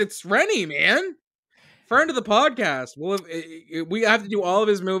course, it's Renny, man. Friend of the podcast. We have to do all of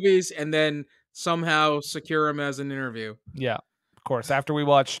his movies and then somehow secure him as an interview. Yeah, of course. After we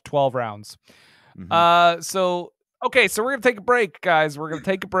watch 12 rounds. Mm-hmm. So we're gonna take a break, guys. We're gonna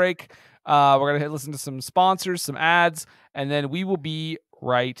take a break. We're gonna listen to some sponsors, some ads, and then we will be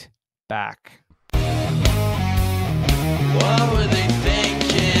right back. What were they thinking?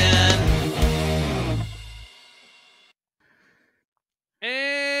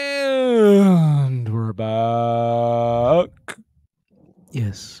 And we're back.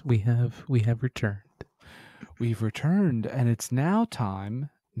 Yes, we have returned. We've returned, and it's now time,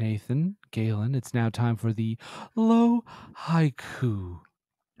 Nathan, Galen, it's now time for the low haiku.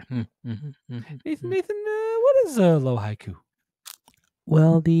 Nathan, what is a low haiku?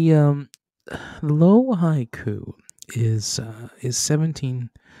 Well, the low haiku is 17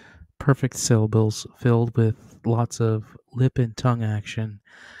 perfect syllables filled with lots of lip and tongue action,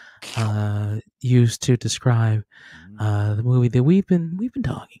 used to describe the movie that we've been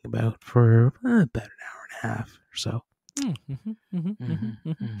talking about for about an hour and a half or so.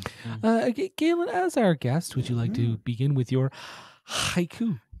 Galen, as our guest, would you like to begin with your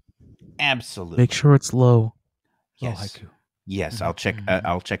haiku? Absolutely. Make sure it's low. Yes. Low haiku. Yes, I'll check.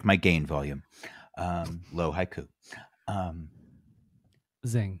 I'll check my gain volume. Low haiku.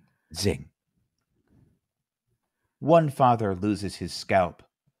 Zing. Zing. One father loses his scalp,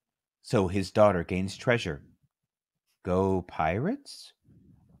 so his daughter gains treasure. Go Pirates?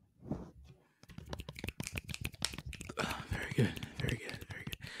 Very good. Very good. Very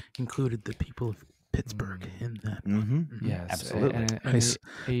good. Included the people of Pittsburgh in that. Mm-hmm. Yes, Absolutely.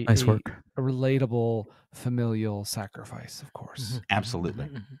 Nice work. A relatable familial sacrifice, of course. Absolutely.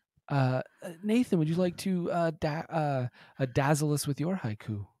 Nathan, would you like to dazzle us with your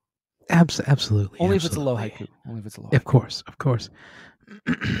haiku? Absolutely. Only if it's a low absolutely. haiku. Only if it's a low. Of course. Of course.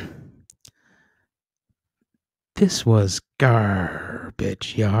 This was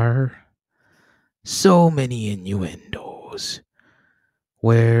garbage, yar. So many innuendos.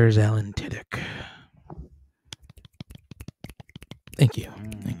 Where's Alan Tiddick? Thank you.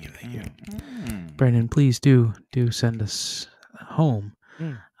 Thank you. Thank you. Brendan, please do send us home.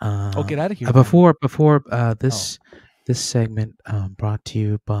 Oh, get out of here. Before this segment brought to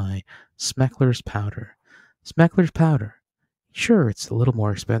you by Smeckler's Powder. Smeckler's Powder. Sure, it's a little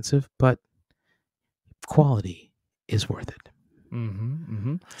more expensive, but quality is worth it.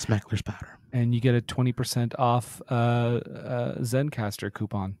 Smeckler's Powder. And you get a 20% off Zencaster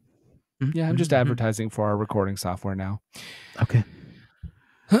coupon. Yeah, I'm just advertising for our recording software now. Okay.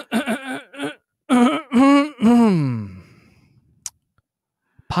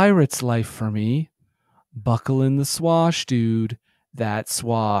 Pirate's life for me. Buckle in the swash, dude. That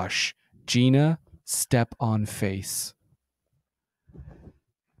swash. Geena, step on face.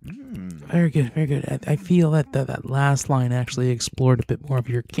 Very good, very good. I feel that last line actually explored a bit more of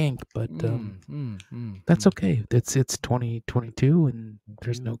your kink, but that's okay. It's 2022 and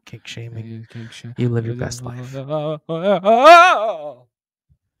there's no kink shaming. You live your best life. And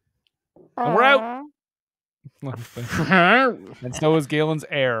we're out. And so is Galen's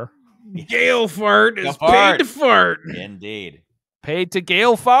heir. Gale fart is Gale fart. paid to fart. Indeed. Paid to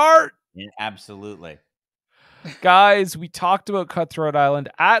Gale fart. Yeah, absolutely. Guys, we talked about Cutthroat Island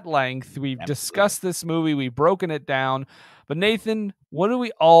at length. We've discussed this movie. We've broken it down. But Nathan, what do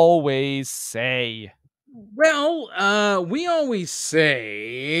we always say? Well, we always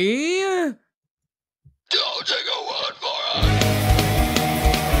say... Don't take a word for it.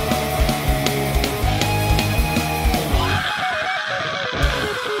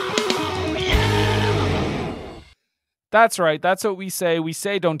 That's right. That's what we say. We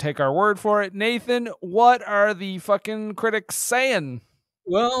say don't take our word for it. Nathan, what are the fucking critics saying?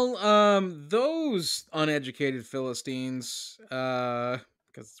 Well, those uneducated Philistines, because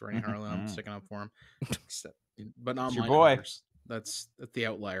it's Renny Harlin, I'm sticking up for him. But not It's your my boy. numbers. That's the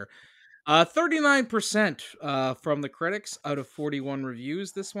outlier. 39% from the critics out of 41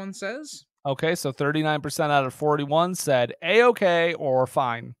 reviews, this one says. Okay, so 39% out of 41 said A-okay or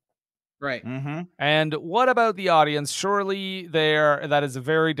fine. Right. Mm-hmm. And what about the audience? Surely that is a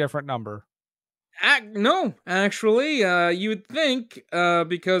very different number. No, actually, you would think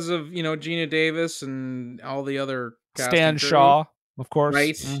because of Geena Davis and all the other cast Stan and crew, Shaw, of course.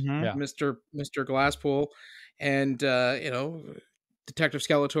 right? Mhm. Yeah. Mr. Glasspool, and Detective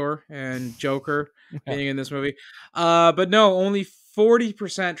Skeletor and Joker being in this movie. But no, only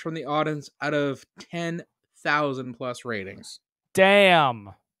 40% from the audience out of 10,000 plus ratings.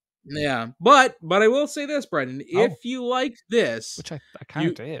 Damn. Yeah, but I will say this, Brendan, if you liked this, Which I kind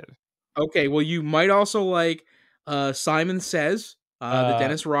of did. okay, well, you might also like Simon Says, the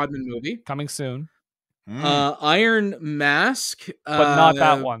Dennis Rodman movie. Coming soon. Iron Mask. But not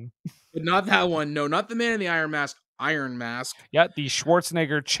that one. But not that one. No, not the Man in the Iron Mask. Iron Mask. Yeah, the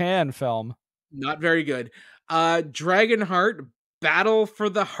Schwarzenegger Chan film. Not very good. Dragonheart, Battle for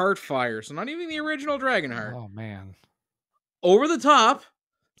the Heartfire. So not even the original Dragonheart. Oh, man. Over the Top.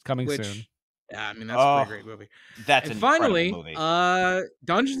 Coming Which, soon. yeah, I mean, that's a pretty great movie. That's and an finally, incredible movie.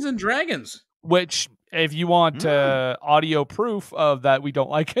 Dungeons and Dragons. Which, if you want audio proof of that we don't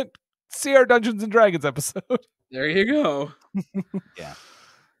like it, see our Dungeons and Dragons episode. There you go. Yeah.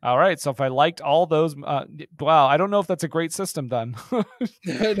 All right. So if I liked all those, wow, I don't know if that's a great system then.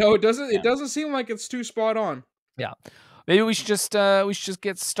 No, it doesn't. It doesn't seem like it's too spot on. Yeah. Maybe we should just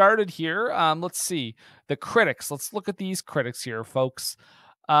get started here. Let's see the critics. Let's look at these critics here, folks.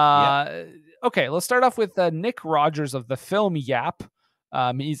 Okay, let's start off with Nick Rogers of the Film Yap.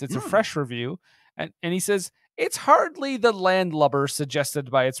 It's a fresh review, and he says it's hardly the landlubber suggested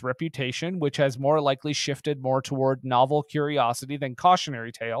by its reputation, which has more likely shifted more toward novel curiosity than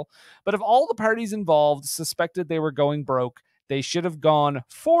cautionary tale. But if all the parties involved suspected they were going broke, they should have gone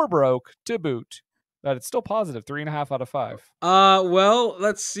for broke to boot. But it's still positive, 3.5 out of 5. Well,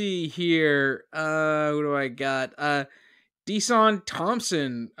 let's see here. What do I got? Deson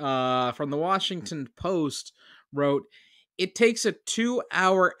Thompson from the Washington Post wrote, "It takes a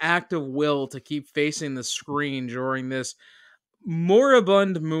 2-hour act of will to keep facing the screen during this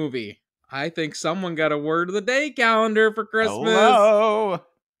moribund movie. I think someone got a word of the day calendar for Christmas." Hello.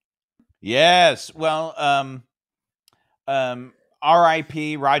 Yes. Well,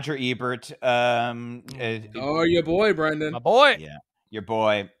 R.I.P. Roger Ebert. Oh, your boy, Brendan. My boy. Yeah, your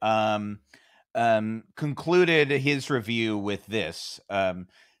boy. Concluded his review with this.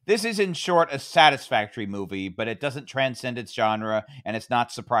 This is, in short, a satisfactory movie, but it doesn't transcend its genre, and it's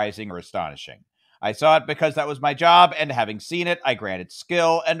not surprising or astonishing. I saw it because that was my job, and having seen it, I granted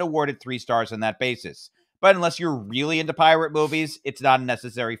skill and awarded 3 stars on that basis. But unless you're really into pirate movies, it's not a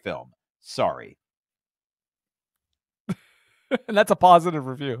necessary film. Sorry. And that's a positive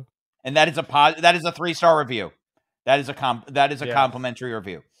review. And that is a 3-star review. That is a complimentary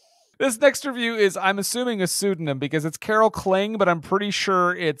review. This next review is, I'm assuming, a pseudonym because it's Carol Kling, but I'm pretty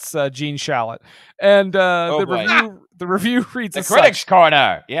sure it's Gene Shalit. And the review reads The as Critics such.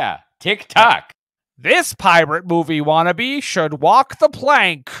 Corner. Yeah. Tick-tock. This pirate movie wannabe should walk the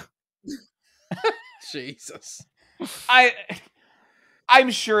plank. Jesus. I'm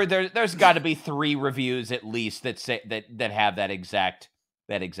sure there's got to be 3 reviews at least that say that have that exact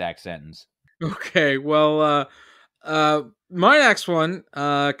sentence. Okay, well, my next one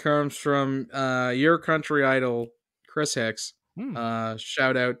comes from your country idol, Chris Hicks.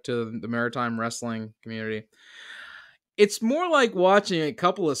 Shout out to the maritime wrestling community. It's more like watching a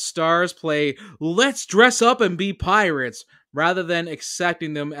couple of stars play "Let's dress up and be pirates" rather than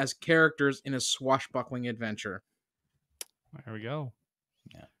accepting them as characters in a swashbuckling adventure. There we go.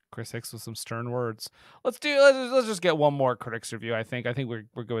 Yeah. Chris Hicks with some stern words. Let's just get one more critics review. I think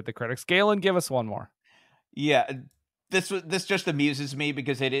we're good with the critics. Galen, give us one more. Yeah, this just amuses me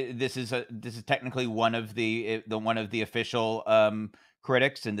because this is technically one of the official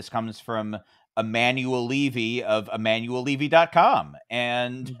critics, and this comes from Emmanuel Levy of EmmanuelLevy.com.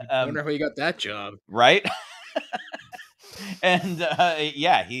 And I wonder how you got that job, right? And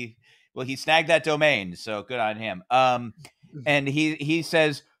yeah, he snagged that domain, so good on him. And he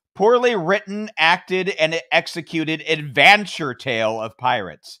says, poorly written, acted, and executed adventure tale of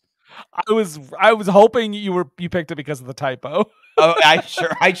pirates. I was hoping you picked it because of the typo. Oh,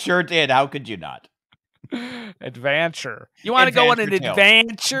 I sure did. How could you not? Adventure. You want to go on an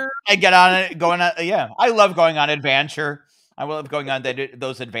adventure? I get on it, yeah. I love going on adventure. I love going on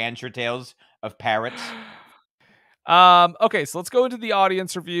those adventure tales of pirates. Okay, so let's go into the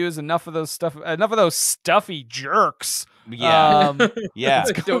audience reviews. Enough of those stuffy jerks. Yeah. Yeah.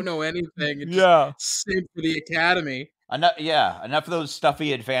 Don't know anything. Yeah. Same for the Academy. Enough of those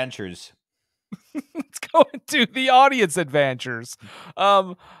stuffy adventures. Let's go into the audience adventures.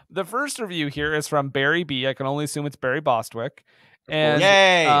 The first review here is from Barry B. I can only assume it's Barry Bostwick. And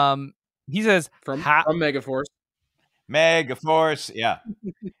yay! He says from Megaforce. Megaforce, yeah.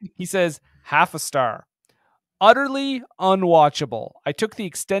 He says half a star. Utterly unwatchable. I took the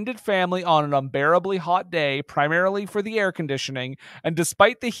extended family on an unbearably hot day, primarily for the air conditioning, and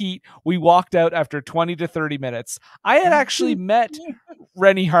despite the heat, we walked out after 20 to 30 minutes. I had actually met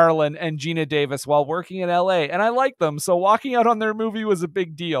Renny Harlin and Geena Davis while working in LA, and I liked them, so walking out on their movie was a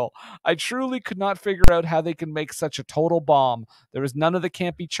big deal. I truly could not figure out how they can make such a total bomb. There was none of the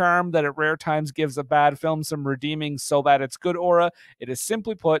campy charm that at rare times gives a bad film some redeeming so bad it's good aura. It is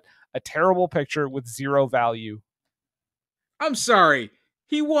simply put, a terrible picture with zero value. I'm sorry.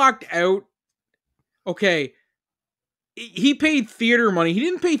 He walked out. Okay. He paid theater money. He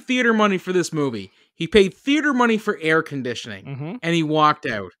didn't pay theater money for this movie. He paid theater money for air conditioning. And he walked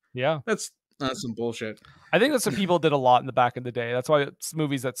out. Yeah. That's some bullshit. I think that's what people did a lot in the back in the day. That's why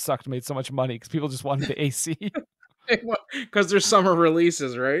movies that sucked made so much money, because people just wanted the AC. Because there's summer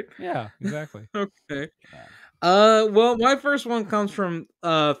releases, right? Yeah, exactly. Okay. Well, my first one comes from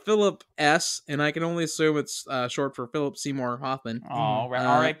Philip S, and I can only assume it's short for Philip Seymour Hoffman. Oh,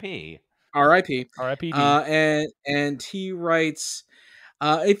 R.I.P. R.I.P. R.I.P. And he writes,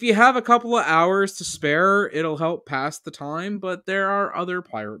 if you have a couple of hours to spare, it'll help pass the time, but there are other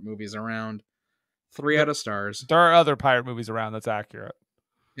pirate movies around. 3 out of stars. There are other pirate movies around. That's accurate.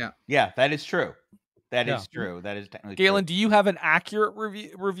 Yeah, that is true. That is true. That is technically Galen, true. do you have an accurate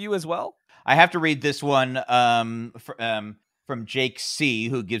review as well? I have to read this one from Jake C,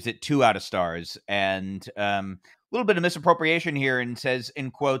 who gives it 2 out of stars, and a little bit of misappropriation here, and says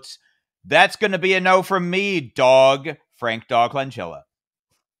in quotes, "That's going to be a no from me, dog." Frank Dog Langella.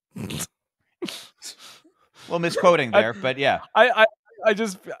 Well, misquoting there, but yeah. I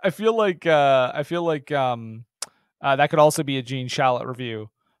feel like that could also be a Gene Shalit review,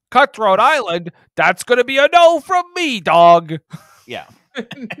 Cutthroat Island, that's going to be a no from me, dog. Yeah.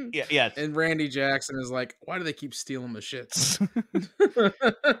 Yeah. Yes. And Randy Jackson is like, why do they keep stealing the shits?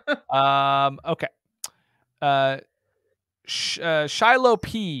 Okay. Shiloh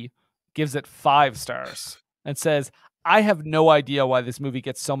P gives it 5 stars and says, I have no idea why this movie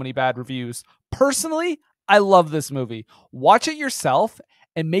gets so many bad reviews. Personally, I love this movie. Watch it yourself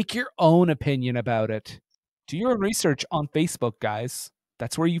and make your own opinion about it. Do your own research on Facebook, guys.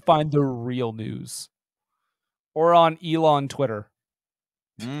 That's where you find the real news. Or on Elon Twitter.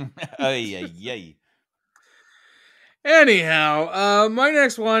 Anyhow, my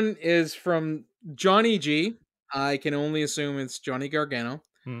next one is from Johnny G. I can only assume it's Johnny Gargano.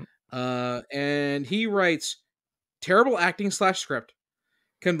 And he writes, terrible acting / script,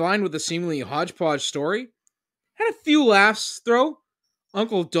 combined with a seemingly hodgepodge story. Had a few laughs, though.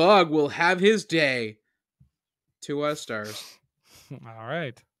 Uncle Dog will have his day. 2 stars. All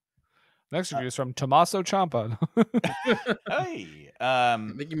right. Next review is from Tommaso Ciampa. I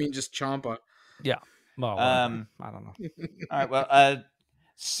think you mean just Champa. Yeah. Well, I don't know. All right. Well,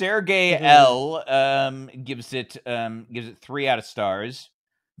 Sergey L gives it 3 out of stars.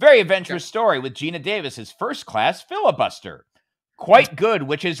 Very adventurous story with Geena Davis as first class filibuster. Quite good,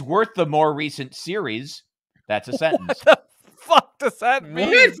 which is worth the more recent series. That's a sentence. What the fuck does that mean?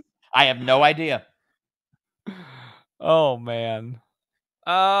 What? I have no idea. Oh man.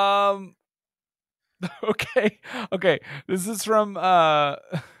 Okay. This is from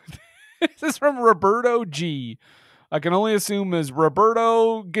Roberto G. I can only assume is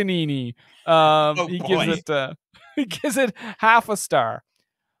Roberto Ganini. He gives it half a star.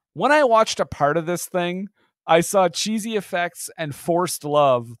 When I watched a part of this thing, I saw cheesy effects and forced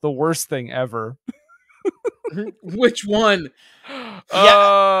love, the worst thing ever. Which one?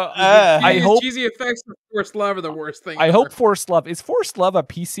 I hope cheesy effects of forced love are the worst thing. I ever. hope forced love is forced love a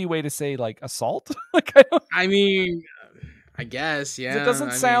PC way to say like assault? I mean, I guess, yeah. It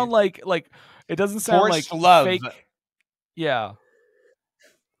doesn't sound like it doesn't sound Forced like love. fake. Yeah.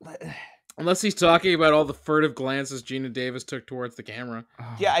 Unless he's talking about all the furtive glances Geena Davis took towards the camera.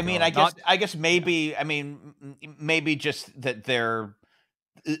 Oh, Yeah, I mean, God. I guess maybe just that their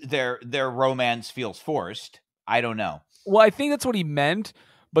romance feels forced. I don't know. Well, I think that's what he meant,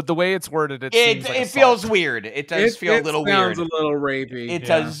 but the way it's worded, it seems like It assault. feels weird. It does feel a little weird. Sounds a little rapey. It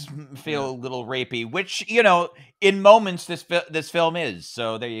does feel a little rapey, which in moments this film is.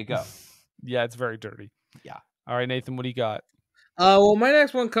 So there you go. Yeah, it's very dirty. Yeah. All right, Nathan, what do you got? Well, my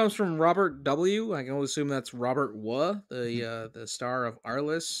next one comes from Robert W. I can only assume that's Robert Wa, the star of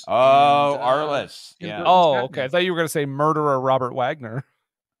Arliss. Oh, and, Arliss. and Yeah. Burton's Oh, Batman. okay. I thought you were going to say murderer Robert Wagner.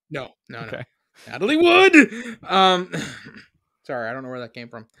 No. Okay. Natalie Wood. Sorry, I don't know where that came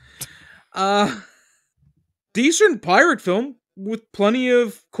from. Decent pirate film with plenty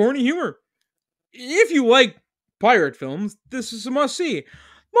of corny humor. If you like pirate films, this is a must-see.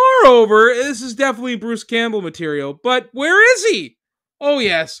 Moreover, this is definitely Bruce Campbell material, but where is he? Oh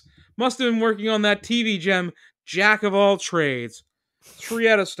yes, must have been working on that TV gem, Jack of All Trades. 3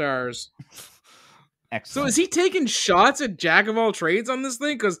 out of stars. Excellent. So is he taking shots at Jack of All Trades on this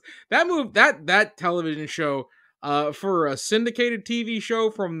thing? Because that television show, for a syndicated TV show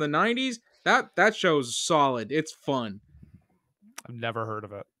from the 90s, that show's solid. It's fun. I've never heard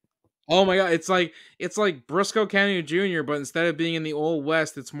of it. Oh my god, it's like Briscoe County Jr., but instead of being in the Old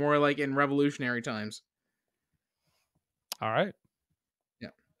West, it's more like in Revolutionary times. All right. Yeah.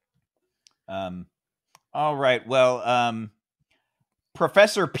 All right. Well,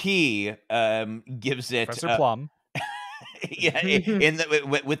 Professor P gives it Professor Plum. yeah,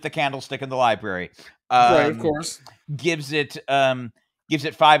 with the candlestick in the library. Right, of course. Gives it 5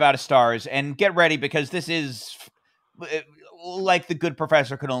 out of stars, and get ready because this is like the good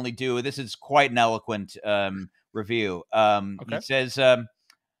professor could only do. This is quite an eloquent review. Okay. He says,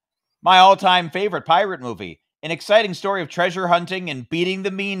 my all-time favorite pirate movie. An exciting story of treasure hunting and beating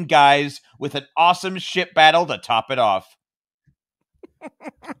the mean guys with an awesome ship battle to top it off.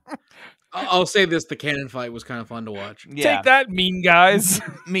 I'll say this, the cannon fight was kind of fun to watch. Yeah. Take that, mean guys.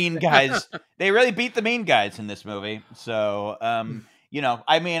 Mean guys. They really beat the mean guys in this movie. So, I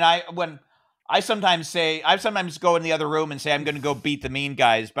mean, I sometimes go in the other room and say I'm going to go beat the mean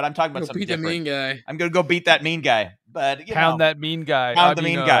guys, but I'm talking about something Beat the different. mean guy. I'm going to go beat that mean guy, but Pound that mean guy. Pound the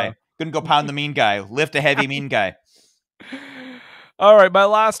mean guy. Going to go pound the mean guy. Lift a heavy mean guy. All right, my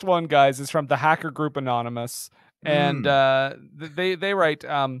last one, guys, is from the hacker group Anonymous, and they write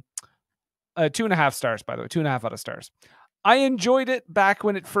 2.5 stars. By the way, 2.5 out of stars. I enjoyed it back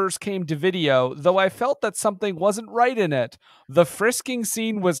when it first came to video, though I felt that something wasn't right in it. The frisking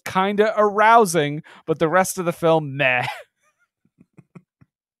scene was kinda arousing, but the rest of the film, meh.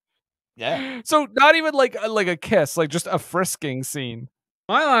 Yeah. So not even like a kiss, like just a frisking scene.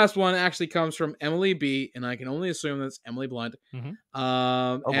 My last one actually comes from Emily B, and I can only assume that's Emily Blunt. Mhm.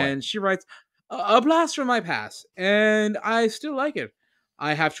 boy. And she writes, a blast from my past, and I still like it.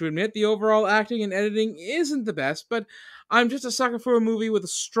 I have to admit the overall acting and editing isn't the best, but I'm just a sucker for a movie with a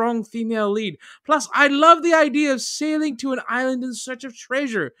strong female lead. Plus, I love the idea of sailing to an island in search of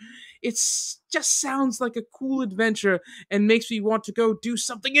treasure. It just sounds like a cool adventure and makes me want to go do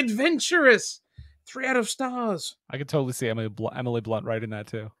something adventurous. 3 out of stars. I could totally see Emily Blunt writing that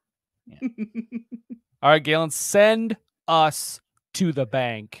too. All right, Galen, send us to the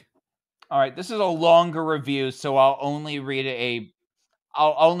bank. All right, this is a longer review, so I'll only read a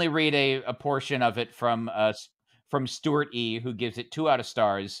portion of it from Stuart E, who gives it 2 out of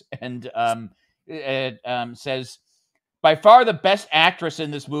stars, and it says, by far the best actress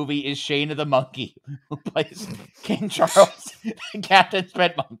in this movie is Shayna the Monkey, who plays King Charles, the captain's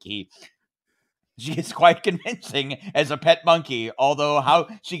pet monkey. She is quite convincing as a pet monkey, although how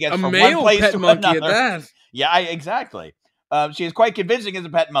she gets A from one male place pet to monkey another. at that. Yeah, exactly. She is quite convincing as a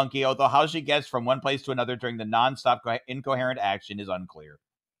pet monkey, although how she gets from one place to another during the non-stop incoherent action is unclear.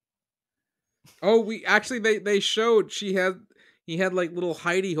 Oh, they showed he had like little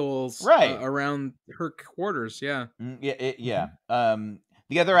hidey holes Right. around her quarters. Yeah. Yeah.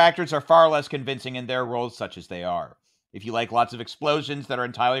 The other actors are far less convincing in their roles, such as they are. If you like lots of explosions that are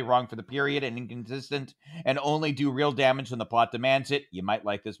entirely wrong for the period and inconsistent and only do real damage when the plot demands it, you might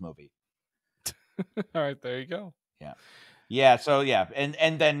like this movie. All right, there you go. Yeah. So yeah,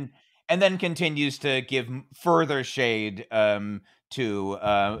 and then continues to give further shade to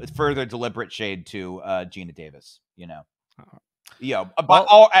further deliberate shade to Geena Davis.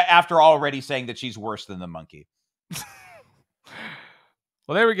 After already saying that she's worse than the monkey.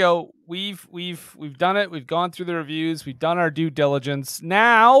 Well, there we go. We've done it. We've gone through the reviews. We've done our due diligence.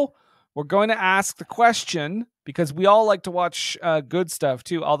 Now we're going to ask the question, because we all like to watch good stuff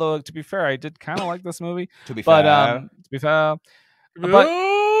too. Although, to be fair, I did kind of like this movie. To be fair, fair.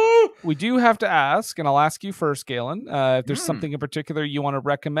 but we do have to ask, and I'll ask you first, Galen. If there's something in particular you want to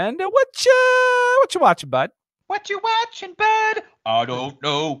recommend, what you watching, bud? What you watching, bud? I don't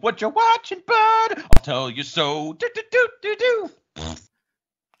know what you're watching, bud. I'll tell you so. Do, do, do, do, do.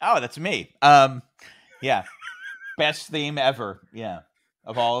 Oh, that's me. Yeah. Best theme ever. Yeah.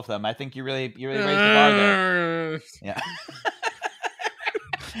 Of all of them. I think you really raised the bar there. Yeah.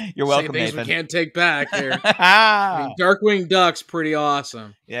 You're welcome, things Nathan. we can't take back here. I mean, Darkwing Duck's pretty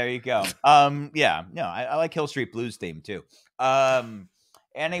awesome. There you go. Yeah. No, I like Hill Street Blues theme too.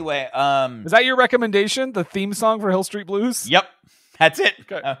 Anyway, is that your recommendation? The theme song for Hill Street Blues? Yep. That's it.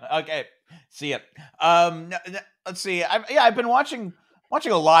 Okay. Okay. See it. Let's see. I've been watching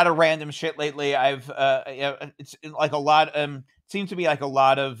a lot of random shit lately. It's like a lot. Seems to be like a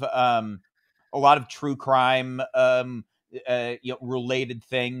lot of true crime, related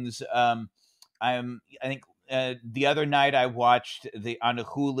things. I think the other night I watched on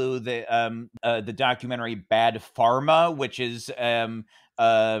Hulu the documentary Bad Pharma, which is a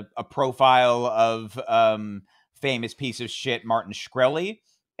profile of famous piece of shit Martin Shkreli,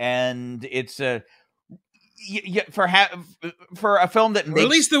 and it's for a film that makes...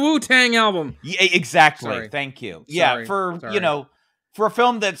 Release the Wu-Tang album. Yeah, exactly. Sorry. Thank you. Sorry. Yeah, for a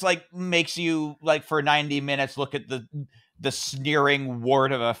film that's like makes you like for 90 minutes look at the sneering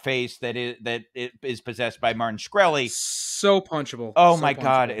wart of a face that is possessed by Martin Shkreli. So punchable. Oh so my punchable.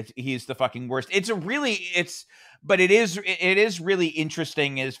 God, he's the fucking worst. But it is really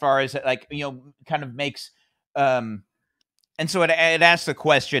interesting as far as like kind of makes and so it asks the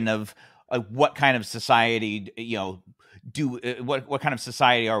question of what kind of society what kind of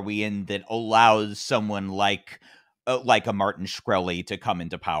society are we in that allows someone like a Martin Shkreli to come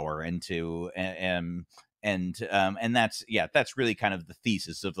into power and to and that's really kind of the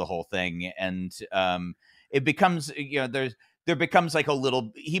thesis of the whole thing. And it becomes there becomes like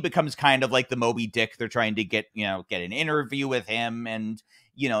he becomes kind of like the Moby Dick. They're trying to get an interview with him, and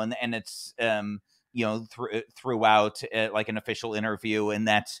and it's throughout like an official interview, and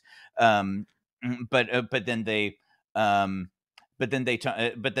that's but then they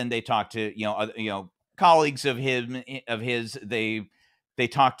talk to colleagues of his. They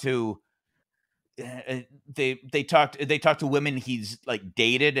talk to they talk to women he's like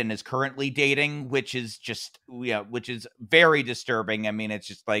dated and is currently dating, which is just which is very disturbing. I mean, it's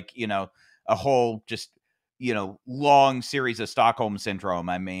just like a whole just long series of Stockholm syndrome.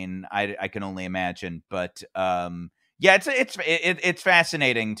 I mean, I can only imagine, but it's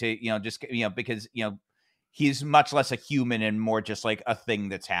fascinating to just because he's much less a human and more just like a thing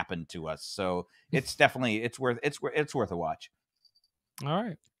that's happened to us. So it's definitely it's worth a watch. All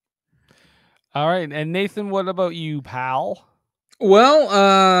right. All right, and Nathan, what about you, pal? Well,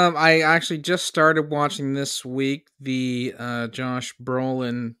 I actually just started watching this week the Josh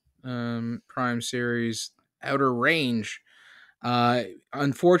Brolin Prime series Outer Range.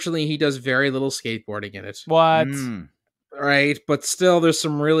 Unfortunately, he does very little skateboarding in it. What? Right, but still, there's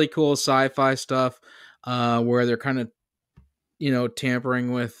some really cool sci-fi stuff where they're kind of,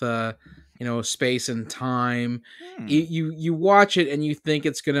 tampering with space and time. You watch it and you think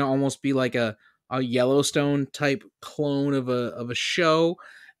it's gonna almost be like a Yellowstone type clone of a show,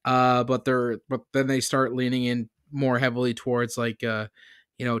 but then they start leaning in more heavily towards like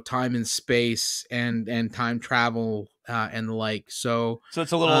time and space and time travel and the like. So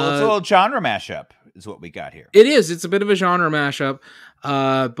it's a little genre mashup is what we got here. it is. It's a bit of a genre mashup.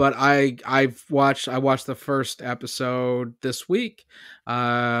 But I watched the first episode this week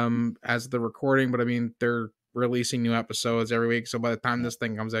as the recording, but I mean they're releasing new episodes every week, so by the time this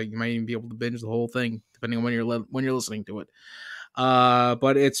thing comes out, you might even be able to binge the whole thing depending on when you're listening to it.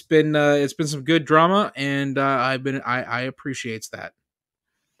 But it's been some good drama, and I appreciates that.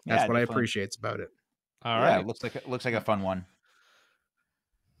 That's what I appreciates about it. All right, it looks like a fun one.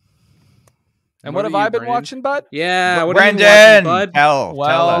 And what have I been watching, bud? Yeah, what Brendan, are you watching, bud? Tell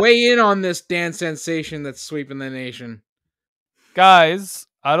us. Weigh in on this dance sensation that's sweeping the nation, guys.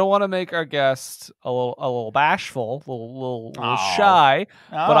 I don't want to make our guest a little bashful, a little shy,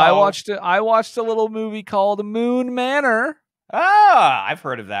 but I watched a little movie called Moon Manor. Ah, I've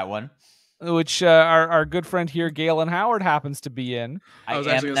heard of that one. Which our good friend here, Galen Howard, happens to be in. I was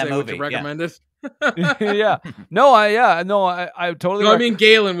actually going to say, would you recommend it? Yeah. No, I totally. No, I mean,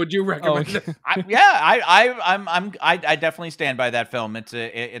 Galen, would you recommend it? I definitely stand by that film.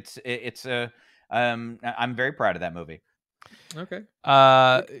 I'm very proud of that movie. Okay.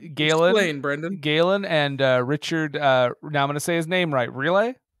 Galen. Explain, Brendan. Galen and Richard. Now I'm going to say his name right.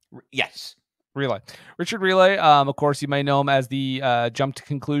 Relay. Yes. Relay. Richard Relay. Of course, you may know him as the Jump to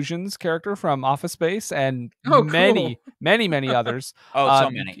Conclusions character from Office Space and many others. So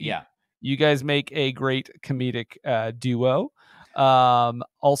many. Yeah. You guys make a great comedic duo.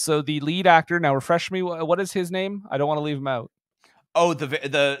 Also, the lead actor. Now, refresh me. What is his name? I don't want to leave him out. Oh,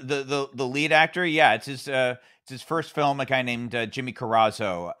 the lead actor. Yeah, it's his first film. A guy named Jimmy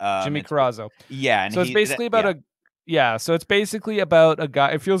Carrazzo. Jimmy Carrazzo. Yeah, and so it's basically about a. Yeah, so it's basically about a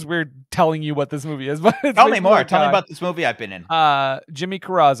guy. It feels weird telling you what this movie is, but tell me more. Tell me about this movie I've been in. Jimmy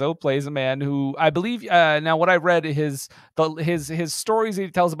Carrazzo plays a man who I believe. Now, what I read, his stories that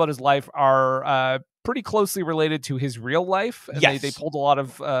he tells about his life are pretty closely related to his real life. And yes, they pulled a lot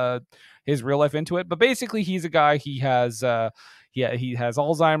of his real life into it. But basically, he's a guy. He has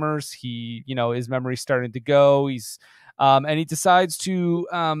Alzheimer's. His memory's starting to go. And he decides to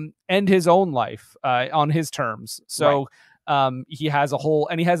end his own life on his terms. So he has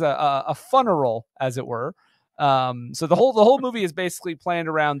a funeral, as it were. So the whole movie is basically planned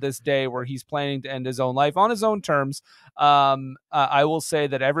around this day where he's planning to end his own life on his own terms. I will say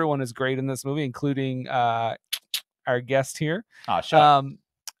that everyone is great in this movie, including our guest here. Jimmy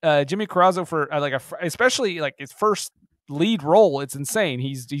Carrazzo for especially his first lead role. It's insane.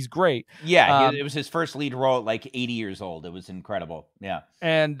 He's great. Yeah, it was his first lead role at like 80 years old. It was incredible. Yeah.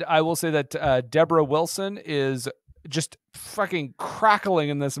 And I will say that Deborah Wilson is just fucking crackling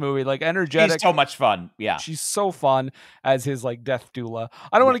in this movie, like energetic. She's so much fun. Yeah, she's so fun as his death doula.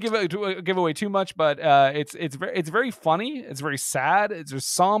 I don't want to give away too much, but it's very funny. It's very sad. It's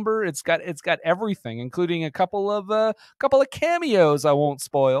just somber. It's got everything, including a couple of cameos. I won't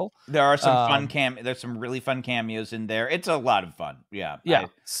spoil. There are some There's some really fun cameos in there. It's a lot of fun. Yeah. Yeah.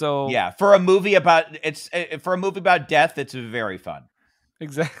 For a movie about death, it's very fun.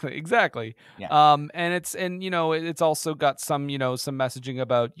 Exactly. Yeah. And it's also got some messaging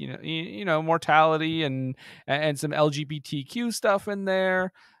about mortality and some LGBTQ stuff in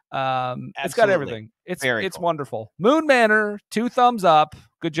there. It's got everything. It's cool. Wonderful. Moon Manor, 2 thumbs up.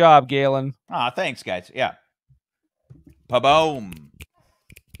 Good job, Galen. Thanks, guys. Yeah. Pa-boom.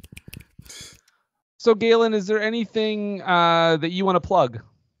 So, Galen, is there anything that you want to plug?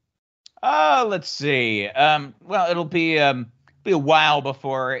 Let's see. Well, it'll be a while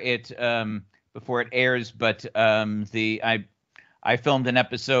before it airs, but I filmed an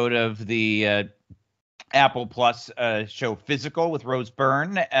episode of the Apple Plus show Physical with Rose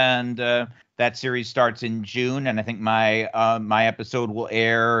Byrne, and that series starts in June, and I think my episode will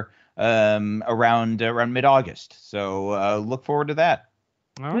air around mid-August. So look forward to that.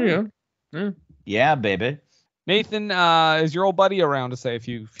 Oh yeah. Yeah, baby. Nathan, is your old buddy around to say a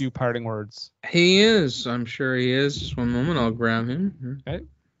few parting words? He is. I'm sure he is. Just one moment. I'll grab him. Okay.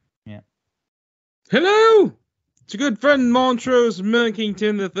 Yeah. Hello! It's your good friend Montrose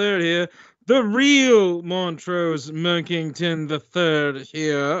Merkington III here. the real Montrose Merkington III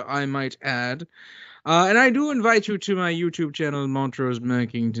here, I might add. And I do invite you to my YouTube channel, Montrose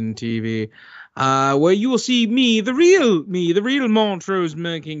Merkington TV, where you will see me, the real Montrose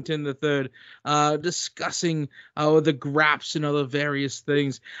Merkington III, discussing the graps and other various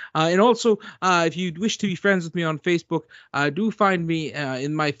things. And also, if you wish to be friends with me on Facebook, do find me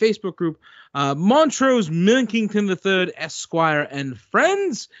in my Facebook group, Montrose Merkington III, Esquire and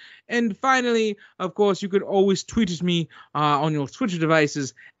Friends. And finally, of course, you could always tweet at me on your Twitter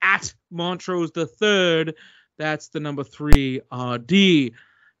devices at Montrose the Third. That's the number 3RD.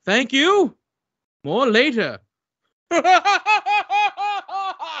 Thank you. More later.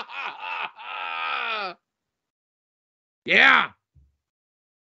 Yeah.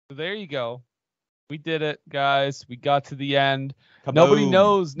 There you go. We did it, guys. We got to the end. Nobody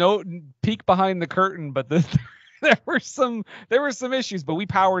knows. No peek behind the curtain, but there were some issues, but we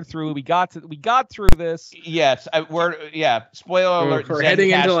powered through. We got through this. Yes, spoiler alert. We're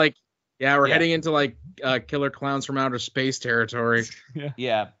heading into heading into Killer Clowns from Outer Space territory.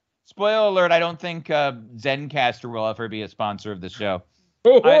 Yeah. Spoiler alert. I don't think Zencaster will ever be a sponsor of the show.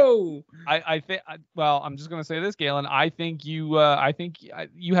 I think. Well, I'm just gonna say this, Galen. I think you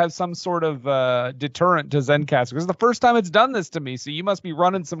have some sort of deterrent to Zencaster. This is the first time it's done this to me, so you must be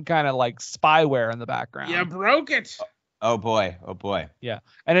running some kind of spyware in the background. You broke it. Oh boy. Yeah,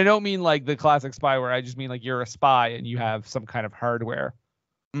 and I don't mean like the classic spyware. I just mean like you're a spy and you have some kind of hardware.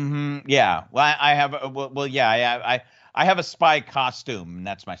 Mm-hmm. Yeah. Well, I have. I have a spy costume, and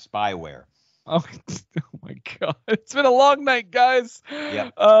that's my spyware. Oh my God! It's been a long night, guys.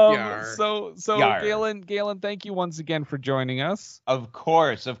 Yep. So Yar. Galen, thank you once again for joining us. Of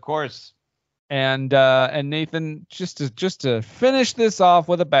course. And Nathan, just to finish this off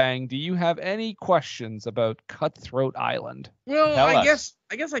with a bang, do you have any questions about Cutthroat Island? Well, Tell I us.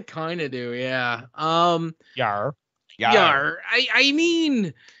 guess I kind of do. Yeah. Yar. I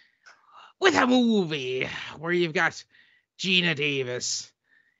mean, with a movie where you've got Geena Davis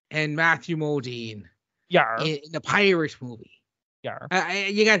and Matthew Modine in the pirate movie. Yar.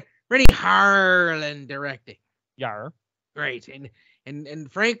 You got Renny Harlin directing. Yar. Right.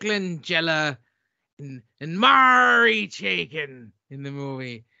 And Frank Langella and Maury Chaykin in the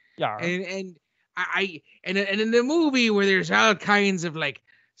movie. Yar. And in the movie where there's all kinds of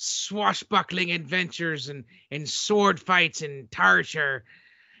swashbuckling adventures and sword fights and torture.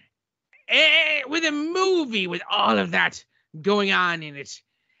 With a movie with all of that going on in it,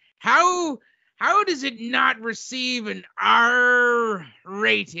 how does it not receive an R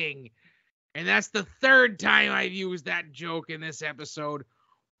rating? And that's the third time I've used that joke in this episode.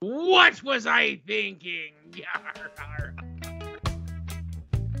 What was I thinking?